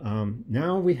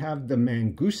 Now we have the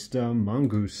Mangusta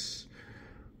Mongoose,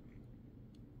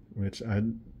 which I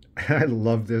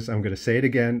love this. I'm going to say it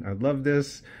again. I love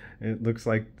this. It looks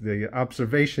like the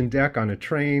observation deck on a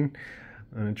train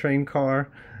car,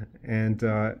 and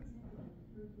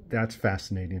that's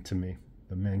fascinating to me.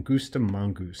 The Mangusta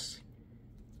Mongoose.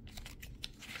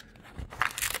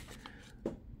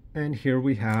 And here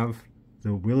we have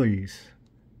the Willys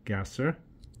Gasser.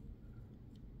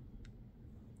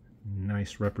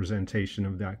 Nice representation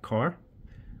of that car.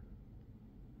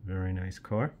 Very nice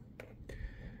car.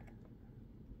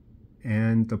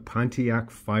 And the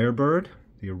Pontiac Firebird,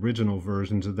 the original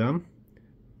versions of them.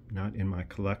 Not in my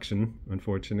collection,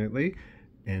 unfortunately.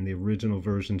 And the original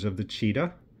versions of the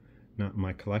Cheetah. Not in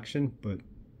my collection, but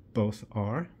both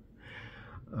are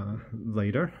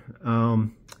later.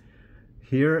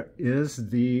 Here is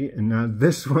now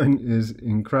this one is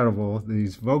incredible.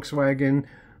 These Volkswagen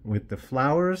with the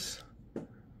flowers,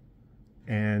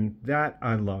 and that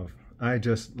I love. I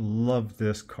just love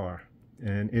this car,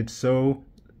 and it's so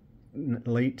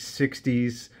late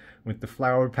 60s with the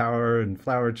flower power and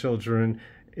flower children.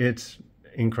 It's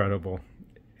incredible.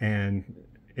 And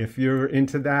if you're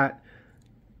into that,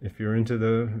 if you're into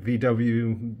the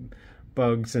VW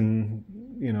bugs and,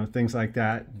 you know, things like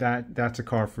that, that's a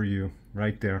car for you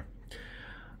right there.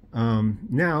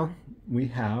 Now we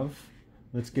have,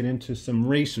 let's get into some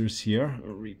racers here.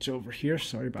 I'll reach over here,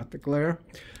 sorry about the glare.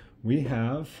 We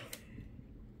have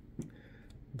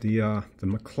the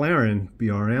McLaren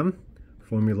BRM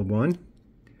Formula One,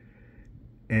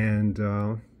 and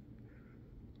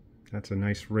That's a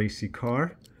nice racy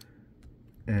car.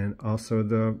 And also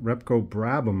the Repco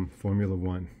Brabham Formula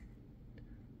One.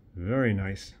 Very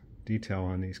nice detail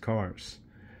on these cars.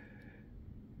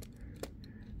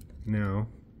 Now,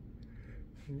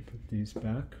 put these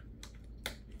back.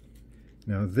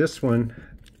 Now this one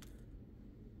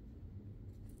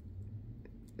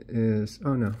is,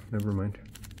 oh no, never mind.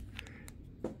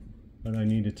 But I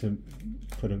needed to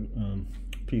put a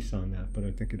piece on that, but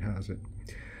I think it has it.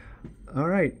 All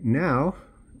right, now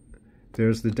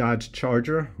there's the Dodge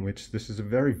Charger, which this is a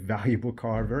very valuable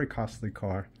car, very costly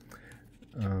car.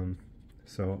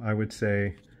 So I would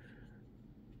say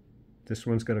this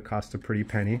one's going to cost a pretty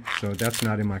penny. So that's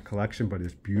not in my collection, but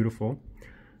it's beautiful.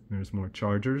 There's more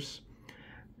Chargers.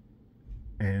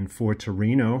 And Ford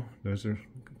Torino, those are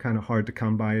kind of hard to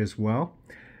come by as well.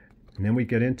 And then we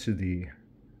get into the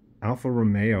Alfa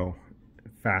Romeo.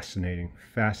 Fascinating,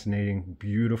 fascinating,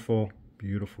 beautiful,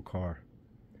 beautiful car.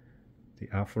 The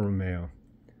Alfa Romeo.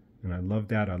 And I love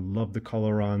that. I love the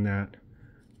color on that.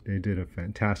 They did a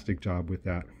fantastic job with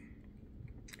that.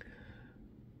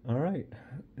 All right,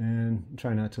 and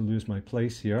try not to lose my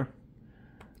place here.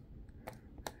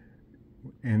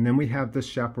 And then we have the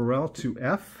Chaparral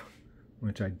 2F,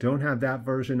 which I don't have that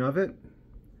version of it.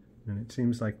 And it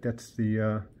seems like that's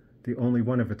the only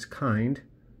one of its kind.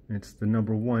 It's the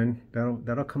 #1.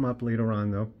 That'll come up later on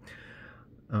though.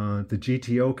 The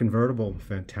GTO convertible,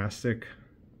 fantastic.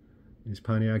 These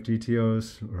Pontiac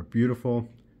GTOs are beautiful.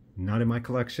 Not in my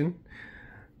collection.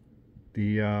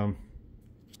 The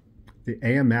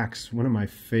AMX, one of my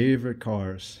favorite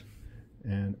cars,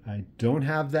 and I don't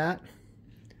have that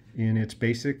in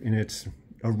its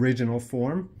original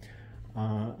form.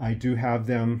 I do have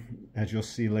them, as you'll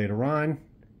see later on,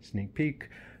 sneak peek,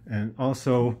 and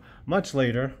also much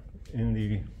later in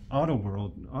the Auto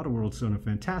World. Auto World's done a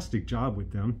fantastic job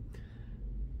with them,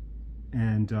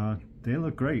 and they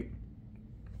look great.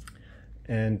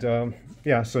 And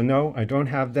yeah, so no, I don't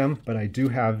have them, but I do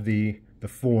have the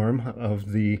form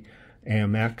of the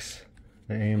AMX,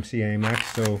 the AMC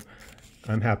AMX, so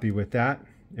I'm happy with that.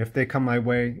 If they come my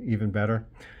way, even better.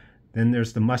 Then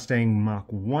there's the Mustang Mach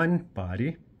 1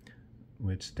 body,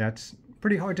 which that's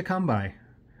pretty hard to come by.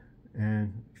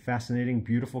 And fascinating,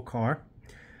 beautiful car.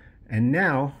 And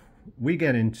now we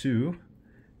get into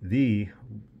the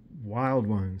wild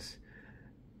ones.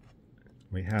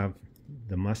 We have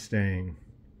the Mustang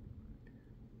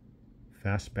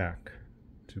Fastback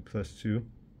 2+2.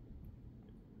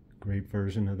 Great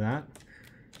version of that.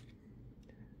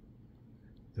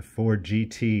 The Ford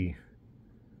GT.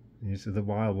 These are the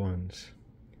wild ones.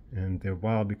 And they're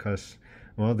wild because,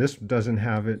 well, this doesn't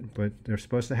have it, but they're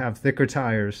supposed to have thicker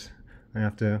tires. I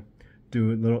have to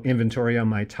do a little inventory on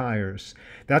my tires.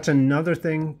 That's another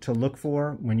thing to look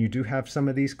for when you do have some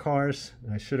of these cars.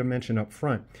 I should have mentioned up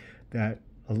front that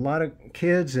a lot of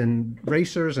kids and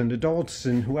racers and adults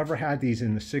and whoever had these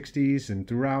in the 60s and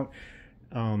throughout,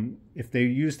 if they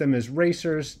used them as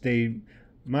racers, they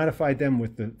modified them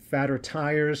with the fatter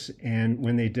tires, and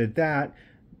when they did that,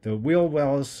 the wheel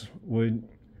wells would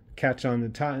catch on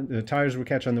the tires would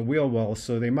catch on the wheel wells,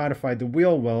 so they modified the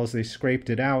wheel wells, they scraped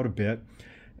it out a bit,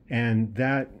 and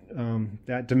that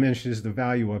diminishes the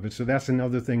value of it. So that's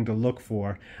another thing to look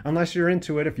for. Unless you're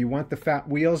into it, if you want the fat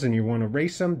wheels and you want to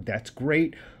race them, that's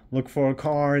great. Look for a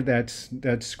car that's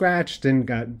scratched and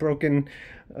got broken,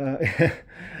 you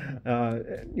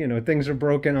know, things are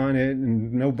broken on it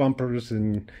and no bumpers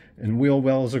and wheel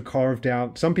wells are carved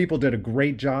out. Some people did a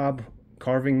great job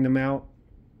carving them out,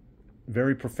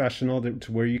 very professional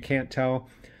to where you can't tell.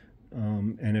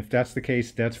 And if that's the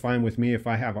case, that's fine with me. If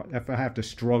I have to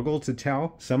struggle to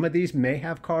tell, some of these may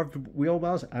have carved wheel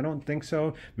wells. I don't think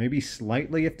so. Maybe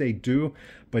slightly if they do,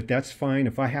 but that's fine.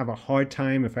 If I have a hard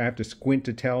time, if I have to squint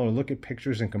to tell or look at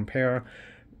pictures and compare,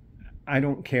 I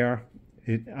don't care.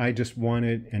 I just want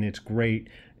it, and it's great.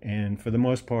 And for the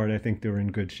most part, I think they're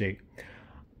in good shape.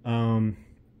 Now,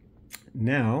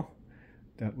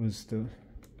 that was the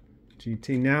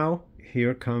GT. Now,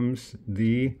 here comes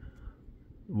the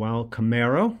Wild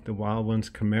Camaro, the Wild Ones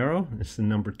Camaro. It's the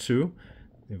 #2.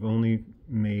 They've only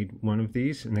made one of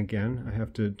these, and again, I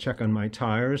have to check on my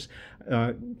tires.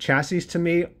 Chassis to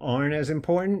me aren't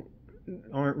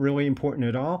really important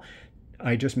at all.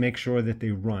 I just make sure that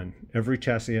they run. Every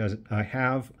chassis I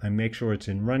have, I make sure it's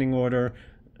in running order.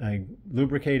 I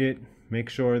lubricate it, make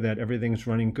sure that everything's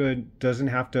running good. Doesn't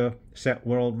have to set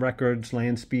world records,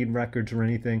 land speed records or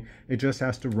anything. It just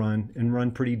has to run and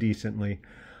run pretty decently.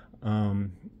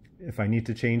 If I need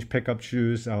to change pickup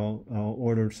shoes, I'll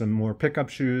order some more pickup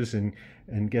shoes and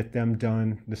get them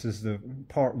done. This is the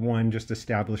part one, just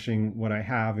establishing what I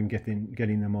have and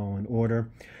getting them all in order.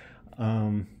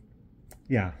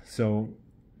 yeah, so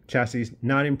chassis,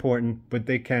 not important, but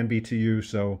they can be to you.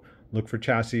 So look for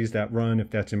chassis that run if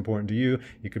that's important to you.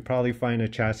 You could probably find a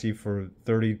chassis for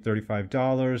 $30,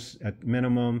 $35 at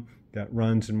minimum that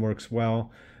runs and works well.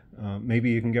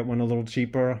 Maybe you can get one a little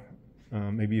cheaper.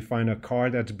 Maybe you find a car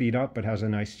that's beat up but has a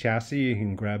nice chassis. You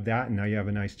can grab that and now you have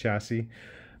a nice chassis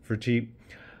for cheap.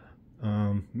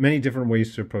 Many different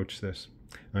ways to approach this.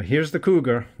 Here's the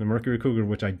Cougar, the Mercury Cougar,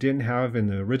 which I didn't have in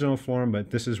the original form,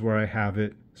 but this is where I have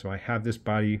it. So I have this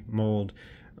body mold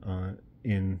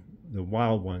in the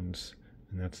Wild Ones,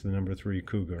 and that's the number 3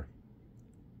 Cougar.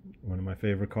 One of my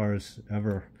favorite cars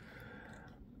ever.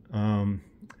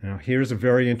 Now here's a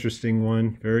very interesting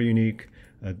one, very unique,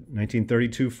 a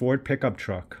 1932 Ford pickup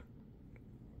truck.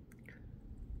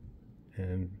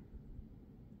 And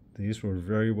these were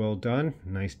very well done.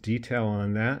 Nice detail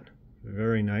on that,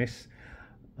 very nice.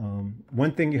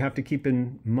 One thing you have to keep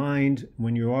in mind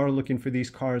when you are looking for these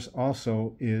cars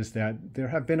also is that there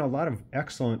have been a lot of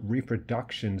excellent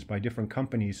reproductions by different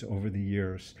companies over the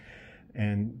years.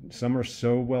 And some are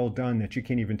so well done that you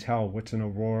can't even tell what's an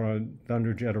Aurora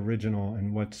Thunderjet original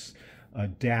and what's a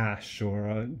Dash or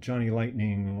a Johnny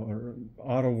Lightning, or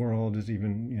Auto World has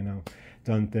even, you know,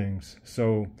 done things.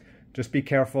 So just be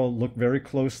careful, look very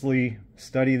closely,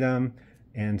 study them,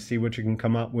 and see what you can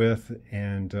come up with,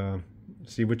 and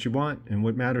see what you want and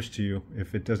what matters to you.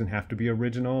 If it doesn't have to be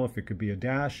original, if it could be a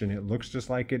Dash and it looks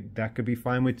just like it, that could be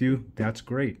fine with you. That's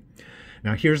great.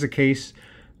 Now here's a case.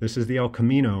 This is the El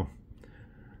Camino,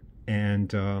 and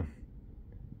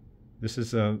this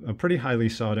is a pretty highly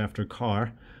sought after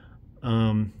car.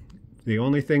 The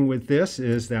only thing with this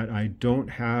is that I don't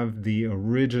have the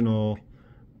original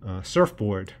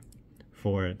surfboard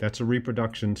for it. That's a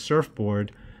reproduction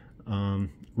surfboard,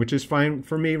 which is fine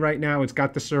for me right now. It's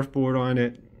got the surfboard on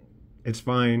it. It's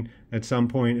fine. At some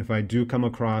point, if I do come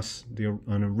across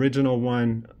an original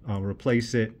one, I'll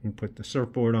replace it and put the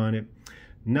surfboard on it.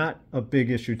 Not a big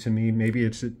issue to me. Maybe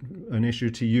it's an issue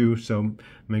to you, so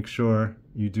make sure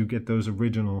you do get those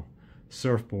original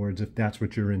surfboards if that's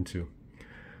what you're into.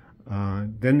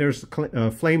 Then there's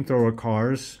flamethrower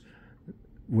cars,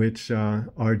 which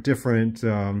are different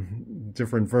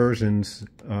versions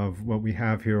of what we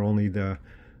have here. Only the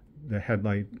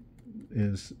headlight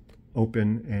is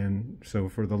open, and so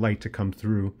for the light to come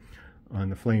through on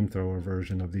the flamethrower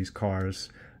version of these cars.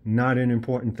 Not an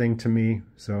important thing to me,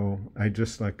 so I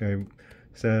just, like I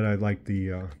said, I like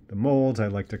the molds. I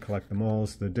like to collect the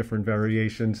molds, the different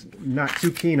variations. Not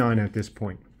too keen on at this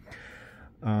point.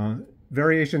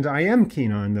 Variations I am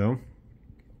keen on, though,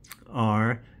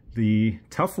 are the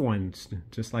tough ones.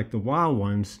 Just like the Wild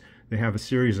Ones, they have a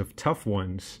series of tough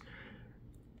ones.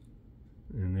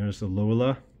 And there's the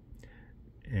Lola,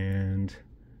 and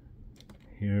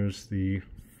here's the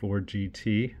Ford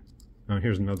GT. Oh,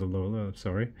 here's another Lola,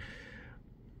 sorry.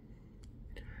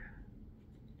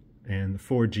 And the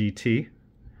Ford GT,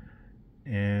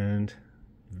 and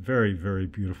very, very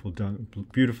beautifully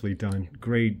done.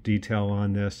 Great detail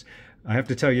on this. I have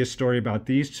to tell you a story about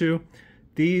these two.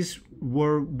 These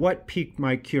were what piqued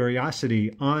my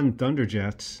curiosity on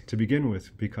Thunderjets to begin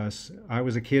with, because I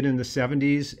was a kid in the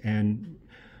 70s, and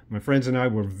my friends and I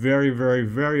were very, very,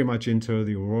 very much into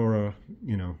the Aurora,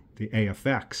 you know, the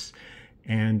AFX.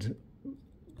 And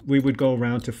we would go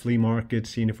around to flea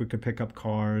markets, seeing if we could pick up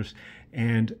cars.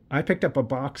 And I picked up a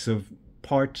box of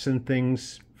parts and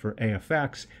things for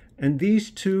AFX, and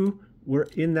these two were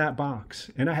in that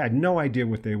box. And I had no idea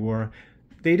what they were.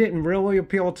 They didn't really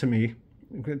appeal to me.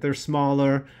 They're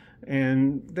smaller,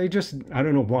 and they just, I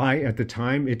don't know why at the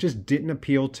time, it just didn't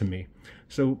appeal to me.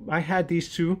 So I had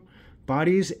these two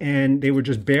bodies, and they were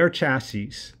just bare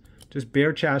chassis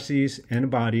and a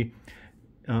body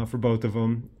for both of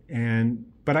them.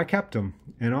 But I kept them,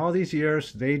 and all these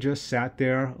years they just sat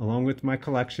there along with my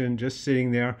collection, just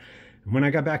sitting there. And when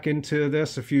I got back into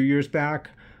this a few years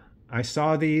back, I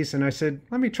saw these and I said,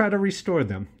 let me try to restore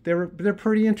them. They're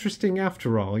pretty interesting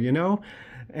after all, you know?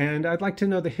 And I'd like to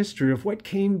know the history of what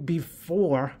came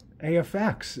before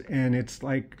AFX. And it's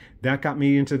like, that got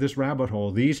me into this rabbit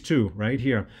hole, these two right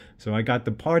here. So I got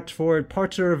the parts for it.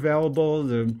 Parts are available,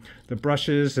 the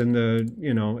brushes and the,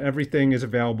 you know, everything is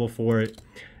available for it.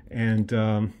 And,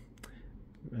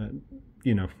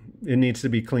 you know, it needs to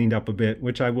be cleaned up a bit,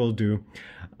 which I will do.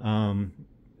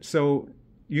 So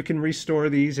you can restore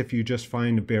these if you just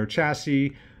find a bare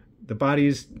chassis. The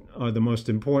bodies are the most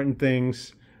important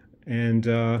things, and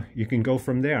you can go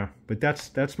from there. But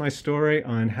that's my story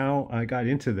on how I got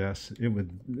into this. It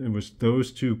was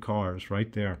those two cars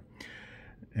right there.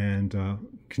 And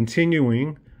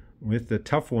continuing with the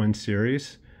Tough One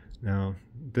series. Now,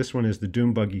 this one is the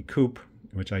Doom Buggy Coupe.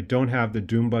 which I don't have the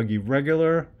Dune Buggy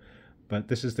regular, but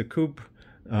this is the coupe,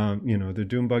 you know, the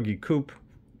Dune Buggy coupe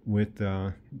with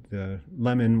the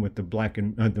lemon with the black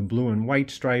and the blue and white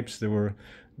stripes. There were,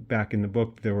 back in the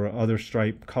book, there were other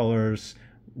stripe colors,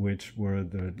 which were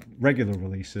the regular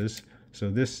releases. So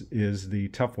this is the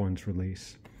Tough Ones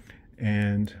release.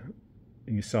 And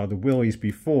you saw the Willys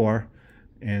before,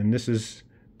 and this is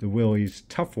the Willys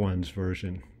Tough Ones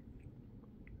version.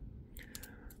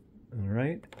 All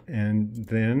right, and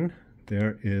then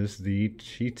there is the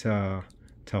Cheetah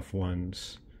Tough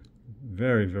Ones.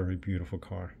 Very, very beautiful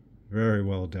car. Very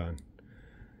well done.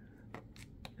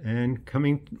 And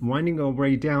winding our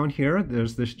way down here,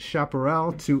 there's the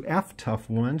Chaparral 2F Tough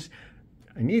Ones.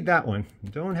 I need that one.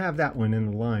 Don't have that one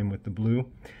in the line with the blue,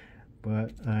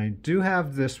 but I do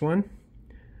have this one.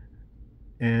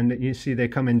 And you see they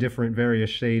come in different various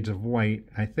shades of white.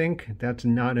 I think that's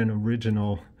not an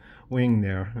original wing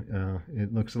there.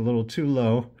 It looks a little too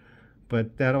low,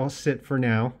 but that'll sit for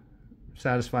now.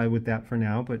 Satisfied with that for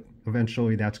now, but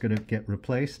eventually that's going to get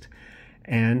replaced.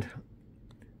 And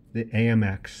the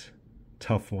AMX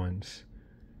Tough Ones.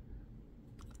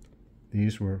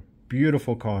 These were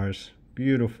beautiful cars.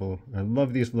 Beautiful. I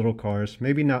love these little cars.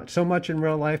 Maybe not so much in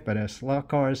real life, but as slot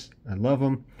cars, I love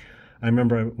them. I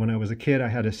remember when I was a kid, I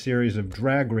had a series of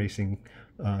drag racing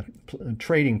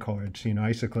trading cards. You know, I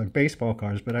used to collect baseball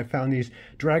cards, but I found these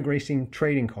drag racing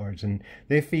trading cards, and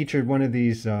they featured one of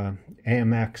these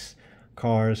AMX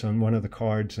cars on one of the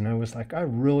cards, and I was like, I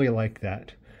really like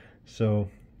that. So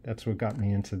that's what got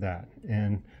me into that.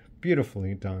 And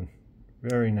beautifully done.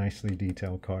 Very nicely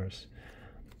detailed cars.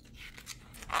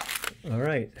 All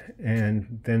right,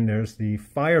 and then there's the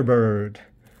Firebird,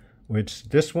 which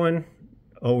this one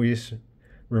always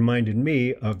reminded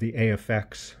me of the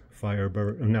AFX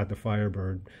Firebird, not the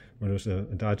Firebird, but it was a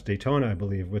Dodge Daytona, I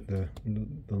believe, with the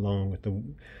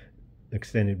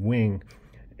extended wing.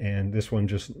 And this one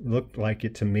just looked like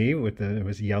it to me. It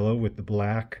was yellow with the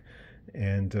black,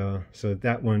 and so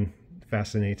that one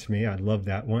fascinates me. I love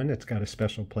that one. It's got a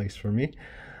special place for me.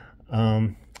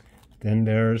 Then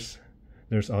there's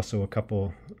also a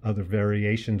couple other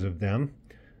variations of them,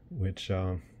 which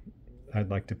I'd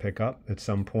like to pick up at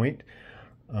some point.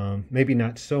 Maybe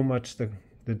not so much the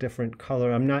different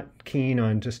color. I'm not keen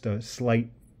on just a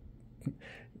slight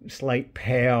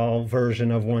pale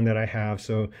version of one that I have,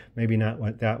 so maybe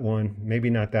not that one, maybe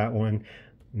not that one,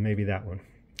 maybe that one.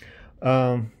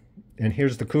 And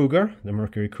here's the Cougar, the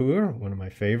Mercury Cougar, one of my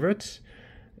favorites.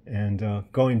 And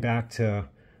going back to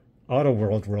Auto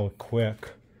World real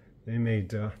quick, they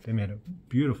made a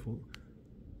beautiful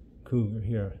Cougar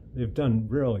here. They've done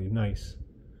really nice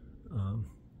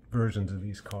versions of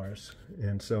these cars.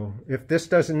 And so if this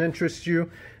doesn't interest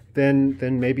you, then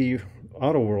maybe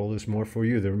Auto World is more for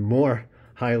you. They're more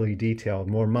highly detailed,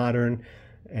 more modern,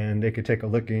 and they could take a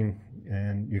looking,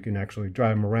 and you can actually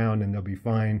drive them around and they'll be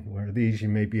fine. Where these, you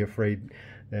may be afraid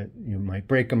that you might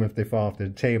break them if they fall off the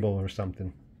table or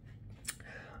something.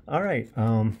 All right,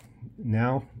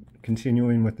 now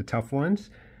continuing with the Tough Ones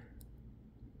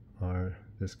are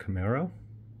this Camaro.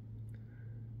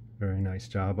 Very nice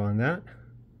job on that.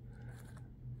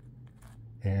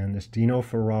 And this Dino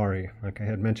Ferrari, like I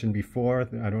had mentioned before,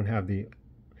 I don't have the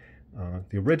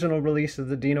original release of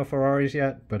the Dino Ferraris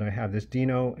yet, but I have this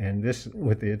Dino, and this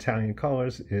with the Italian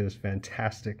colors is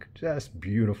fantastic. Just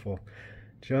beautiful.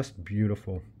 Just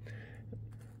beautiful.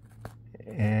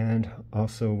 And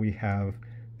also we have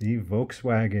the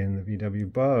Volkswagen, the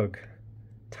VW Bug,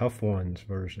 Tough Ones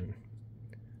version.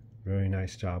 Very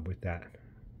nice job with that.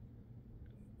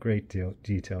 Great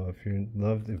detail. If you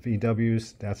love the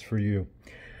VWs, that's for you.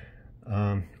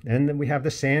 And then we have the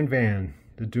Sand Van,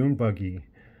 the Dune Buggy,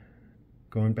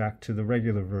 going back to the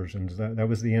regular versions. That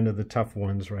was the end of the Tough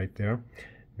Ones right there.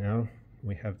 Now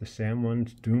we have the Sand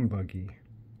Ones Dune Buggy,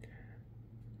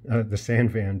 the Sand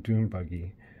Van Dune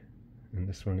Buggy. And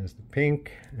this one is the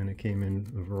pink, and it came in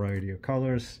a variety of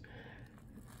colors.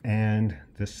 And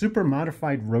the Super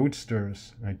Modified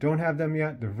Roadsters. I don't have them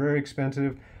yet. They're very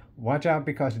expensive. Watch out,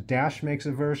 because Dash makes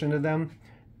a version of them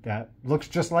that looks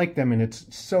just like them, and it's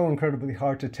so incredibly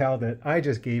hard to tell that I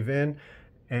just gave in.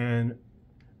 And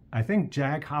I think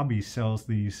Jag Hobby sells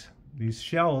these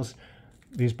shells,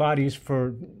 these bodies,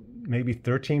 for maybe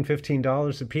 $13,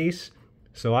 $15 a piece.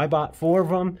 So I bought 4 of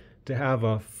them to have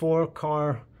a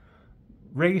 4-car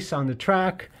race on the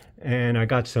track, and I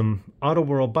got some Auto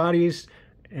World bodies,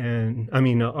 and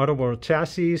Auto World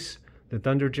chassis, the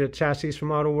Thunderjet chassis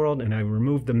from Auto World, and I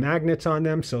removed the magnets on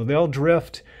them so they'll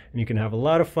drift, and you can have a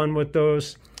lot of fun with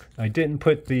those. I didn't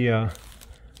put the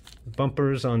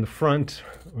bumpers on the front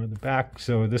or the back,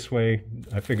 so this way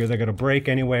I figure they're going to break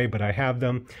anyway, but I have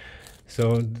them.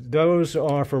 So those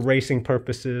are for racing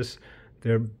purposes.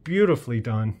 They're beautifully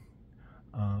done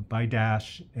by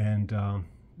Dash, and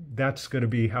that's going to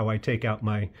be how I take out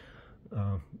my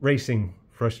racing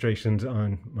frustrations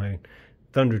on my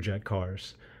Thunderjet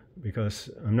cars, because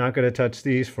I'm not going to touch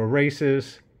these for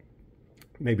races,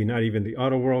 maybe not even the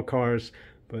Auto World cars,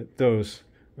 but those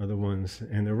are the ones,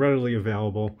 and they're readily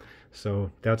available, so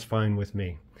that's fine with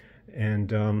me.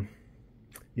 And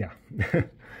yeah.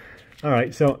 All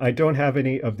right, so I don't have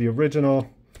any of the original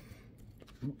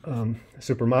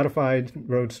super modified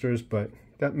roadsters, but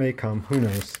that may come, who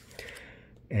knows.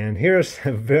 And here's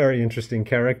a very interesting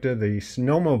character, the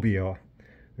snowmobile.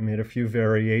 I made a few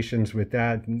variations with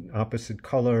that, opposite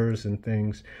colors and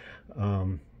things.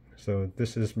 So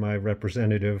this is my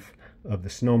representative of the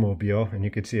snowmobile, and you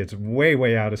can see it's way,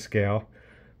 way out of scale,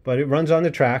 but it runs on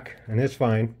the track and it's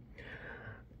fine.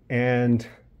 And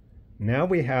now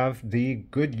we have the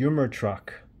Good Humor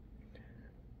truck.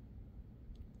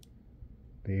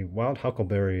 The Wild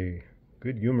Huckleberry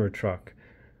Good Humor truck.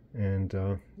 And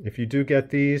if you do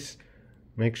get these,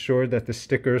 make sure that the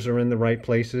stickers are in the right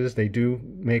places. They do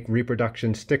make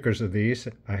reproduction stickers of these.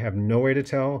 I have no way to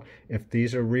tell if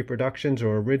these are reproductions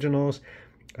or originals.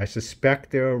 I suspect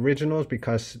they're originals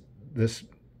because this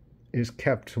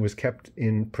was kept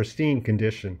in pristine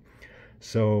condition.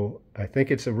 So I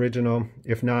think it's original.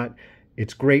 If not,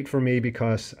 it's great for me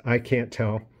because I can't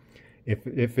tell. If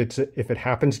it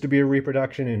happens to be a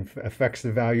reproduction and affects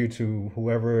the value to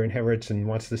whoever inherits and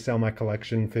wants to sell my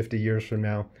collection 50 years from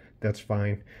now, that's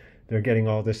fine. They're getting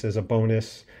all this as a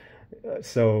bonus.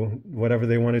 So whatever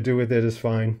they want to do with it is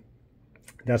fine.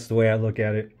 That's the way I look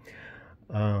at it.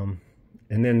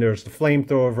 And then there's the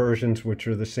flamethrower versions, which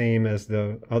are the same as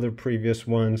the other previous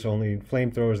ones, only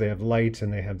flamethrowers, they have lights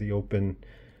and they have the open,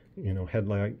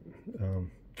 headlight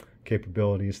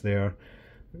capabilities there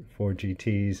for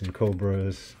GTs and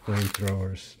Cobras,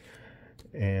 flamethrowers,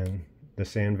 and the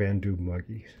San Van Doob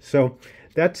buggy. So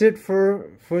that's it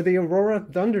for the Aurora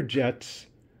Thunderjets.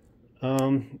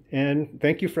 And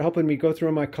thank you for helping me go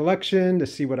through my collection to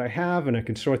see what I have, and I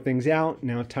can sort things out.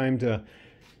 Now time to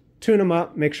tune them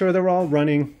up, make sure they're all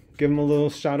running, give them a little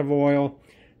shot of oil,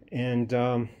 and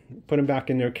put them back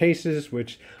in their cases,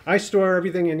 which I store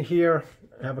everything in here.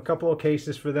 I have a couple of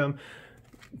cases for them.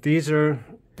 These are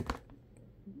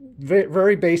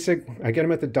very basic. I get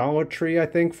them at the Dollar Tree, I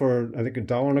think, for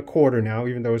 $1.25 now,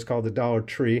 even though it's called the Dollar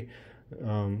Tree.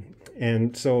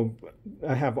 And so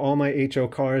I have all my HO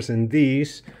cars in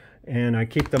these, and I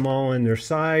keep them all in their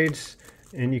sides,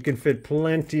 and you can fit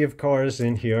plenty of cars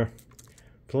in here.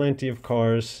 Plenty of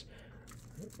cars.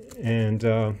 And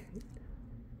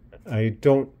I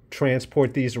don't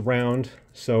transport these around,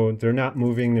 so they're not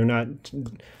moving, they're not,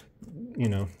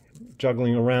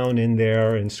 juggling around in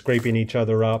there and scraping each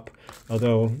other up.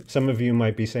 Although some of you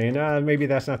might be saying, maybe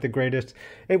that's not the greatest.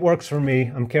 It works for me.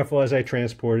 I'm careful as I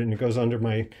transport it, and it goes under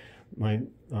my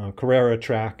Carrera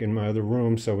track in my other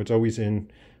room, so it's always in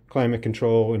climate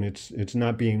control, and it's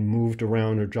not being moved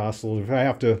around or jostled. If I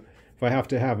have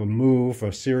to have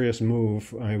a serious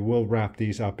move, I will wrap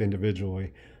these up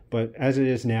individually. But as it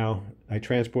is now, I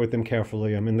transport them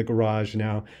carefully. I'm in the garage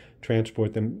now,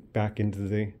 transport them back into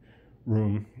the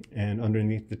room and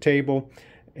underneath the table,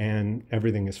 and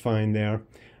everything is fine there.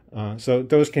 So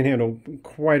those can handle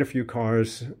quite a few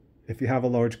cars. If you have a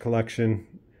large collection,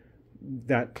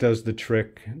 that does the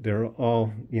trick. They're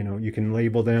all, you can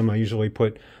label them. I usually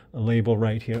put a label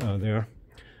right here, there,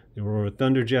 the Aurora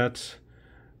Thunderjets,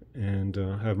 and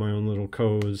have my own little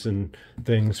codes and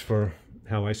things for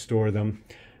how I store them.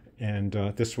 And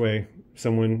this way,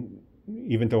 someone,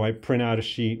 even though I print out a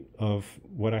sheet of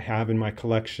what I have in my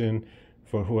collection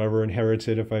for whoever inherits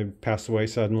it, if I pass away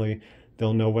suddenly,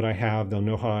 they'll know what I have. They'll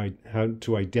know how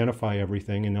to identify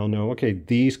everything, and they'll know, okay,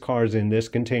 these cars in this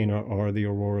container are the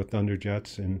Aurora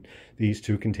Thunderjets, and these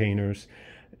two containers,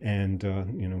 and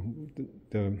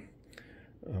the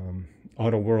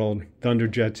Auto World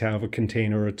Thunderjets have a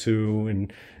container or two,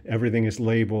 and everything is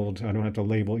labeled. I don't have to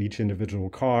label each individual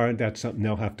car. That's something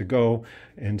they'll have to go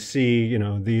and see.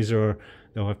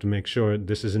 They'll have to make sure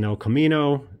this is an El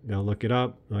Camino. They'll look it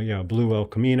up. Oh yeah, blue El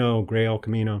Camino, gray El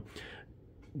Camino.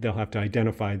 They'll have to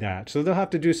identify that. So they'll have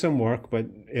to do some work, but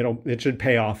it should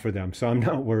pay off for them. So I'm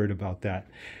not worried about that.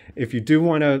 If you do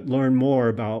want to learn more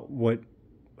about what's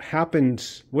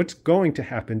going to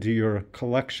happen to your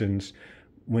collections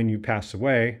when you pass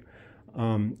away,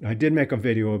 I did make a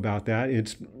video about that.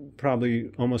 It's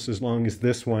probably almost as long as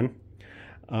this one.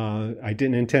 I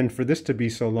didn't intend for this to be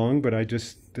so long, but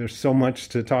there's so much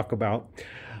to talk about,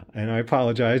 and I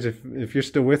apologize if you're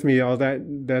still with me.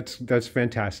 That's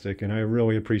fantastic, and I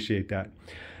really appreciate that.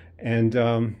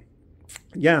 And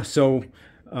yeah, so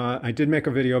I did make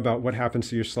a video about what happens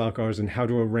to your slot cars and how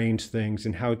to arrange things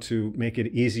and how to make it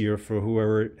easier for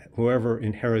whoever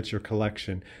inherits your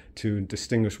collection to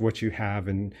distinguish what you have,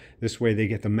 and this way they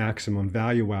get the maximum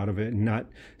value out of it and not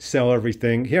sell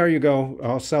everything. Here you go,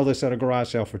 I'll sell this at a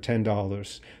garage sale for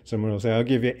 $10. Someone will say, I'll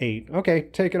give you 8. Okay,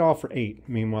 take it all for 8.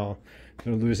 Meanwhile,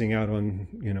 they're losing out on,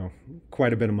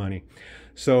 quite a bit of money.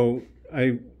 So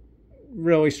I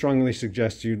really strongly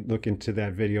suggest you look into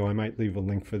that video. I might leave a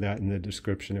link for that in the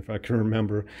description if I can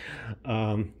remember.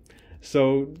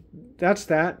 So that's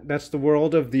that. That's the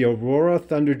world of the Aurora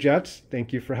Thunderjets.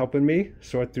 Thank you for helping me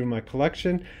sort through my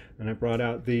collection. And I brought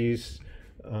out these.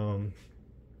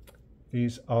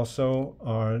 These also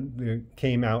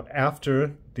came out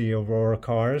after the Aurora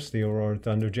cars, the Aurora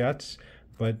Thunderjets,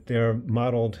 but they're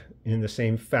modeled in the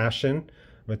same fashion.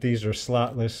 But these are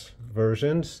slotless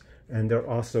versions. And they're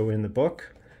also in the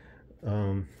book.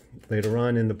 Later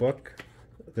on in the book,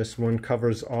 this one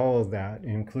covers all of that,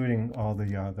 including all the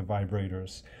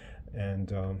vibrators.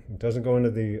 And it doesn't go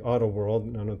into the auto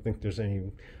world. I don't think there's any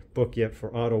book yet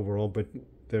for auto world, but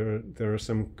there are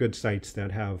some good sites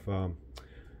that have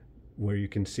where you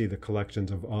can see the collections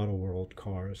of auto world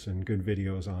cars and good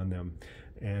videos on them.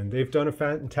 And they've done a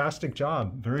fantastic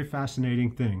job. Very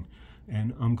fascinating thing.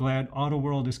 And I'm glad Auto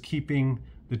World is keeping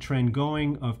the trend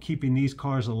going of keeping these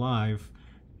cars alive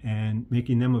and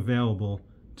making them available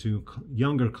to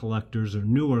younger collectors or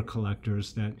newer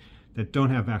collectors that don't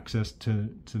have access to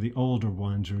the older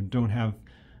ones or don't have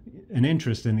an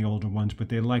interest in the older ones, but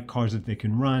they like cars that they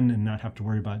can run and not have to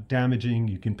worry about damaging.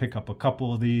 You can pick up a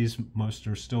couple of these. Most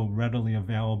are still readily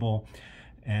available.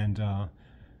 And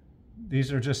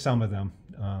these are just some of them.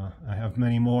 I have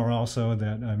many more also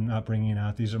that I'm not bringing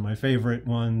out. These are my favorite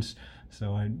ones.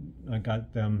 So I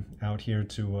got them out here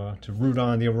to root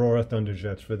on the Aurora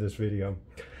Thunderjets for this video.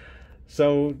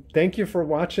 So thank you for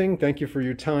watching. Thank you for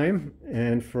your time.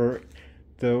 And for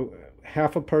the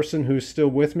half a person who's still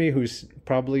with me, who's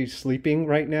probably sleeping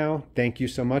right now, thank you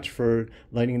so much for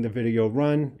letting the video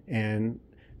run and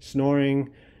snoring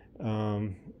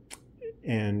and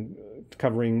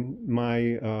covering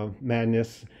my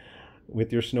madness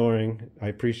with your snoring. I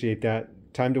appreciate that.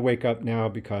 Time to wake up now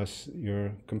because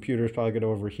your computer is probably going to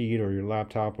overheat, or your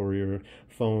laptop or your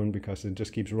phone, because it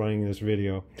just keeps running this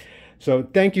video. So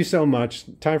thank you so much.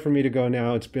 Time for me to go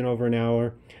now. It's been over an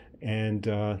hour. And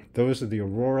those are the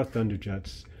Aurora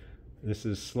Thunderjets. This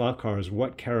is Slot Cars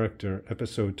What Character,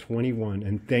 episode 21.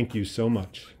 And thank you so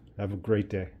much. Have a great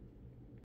day.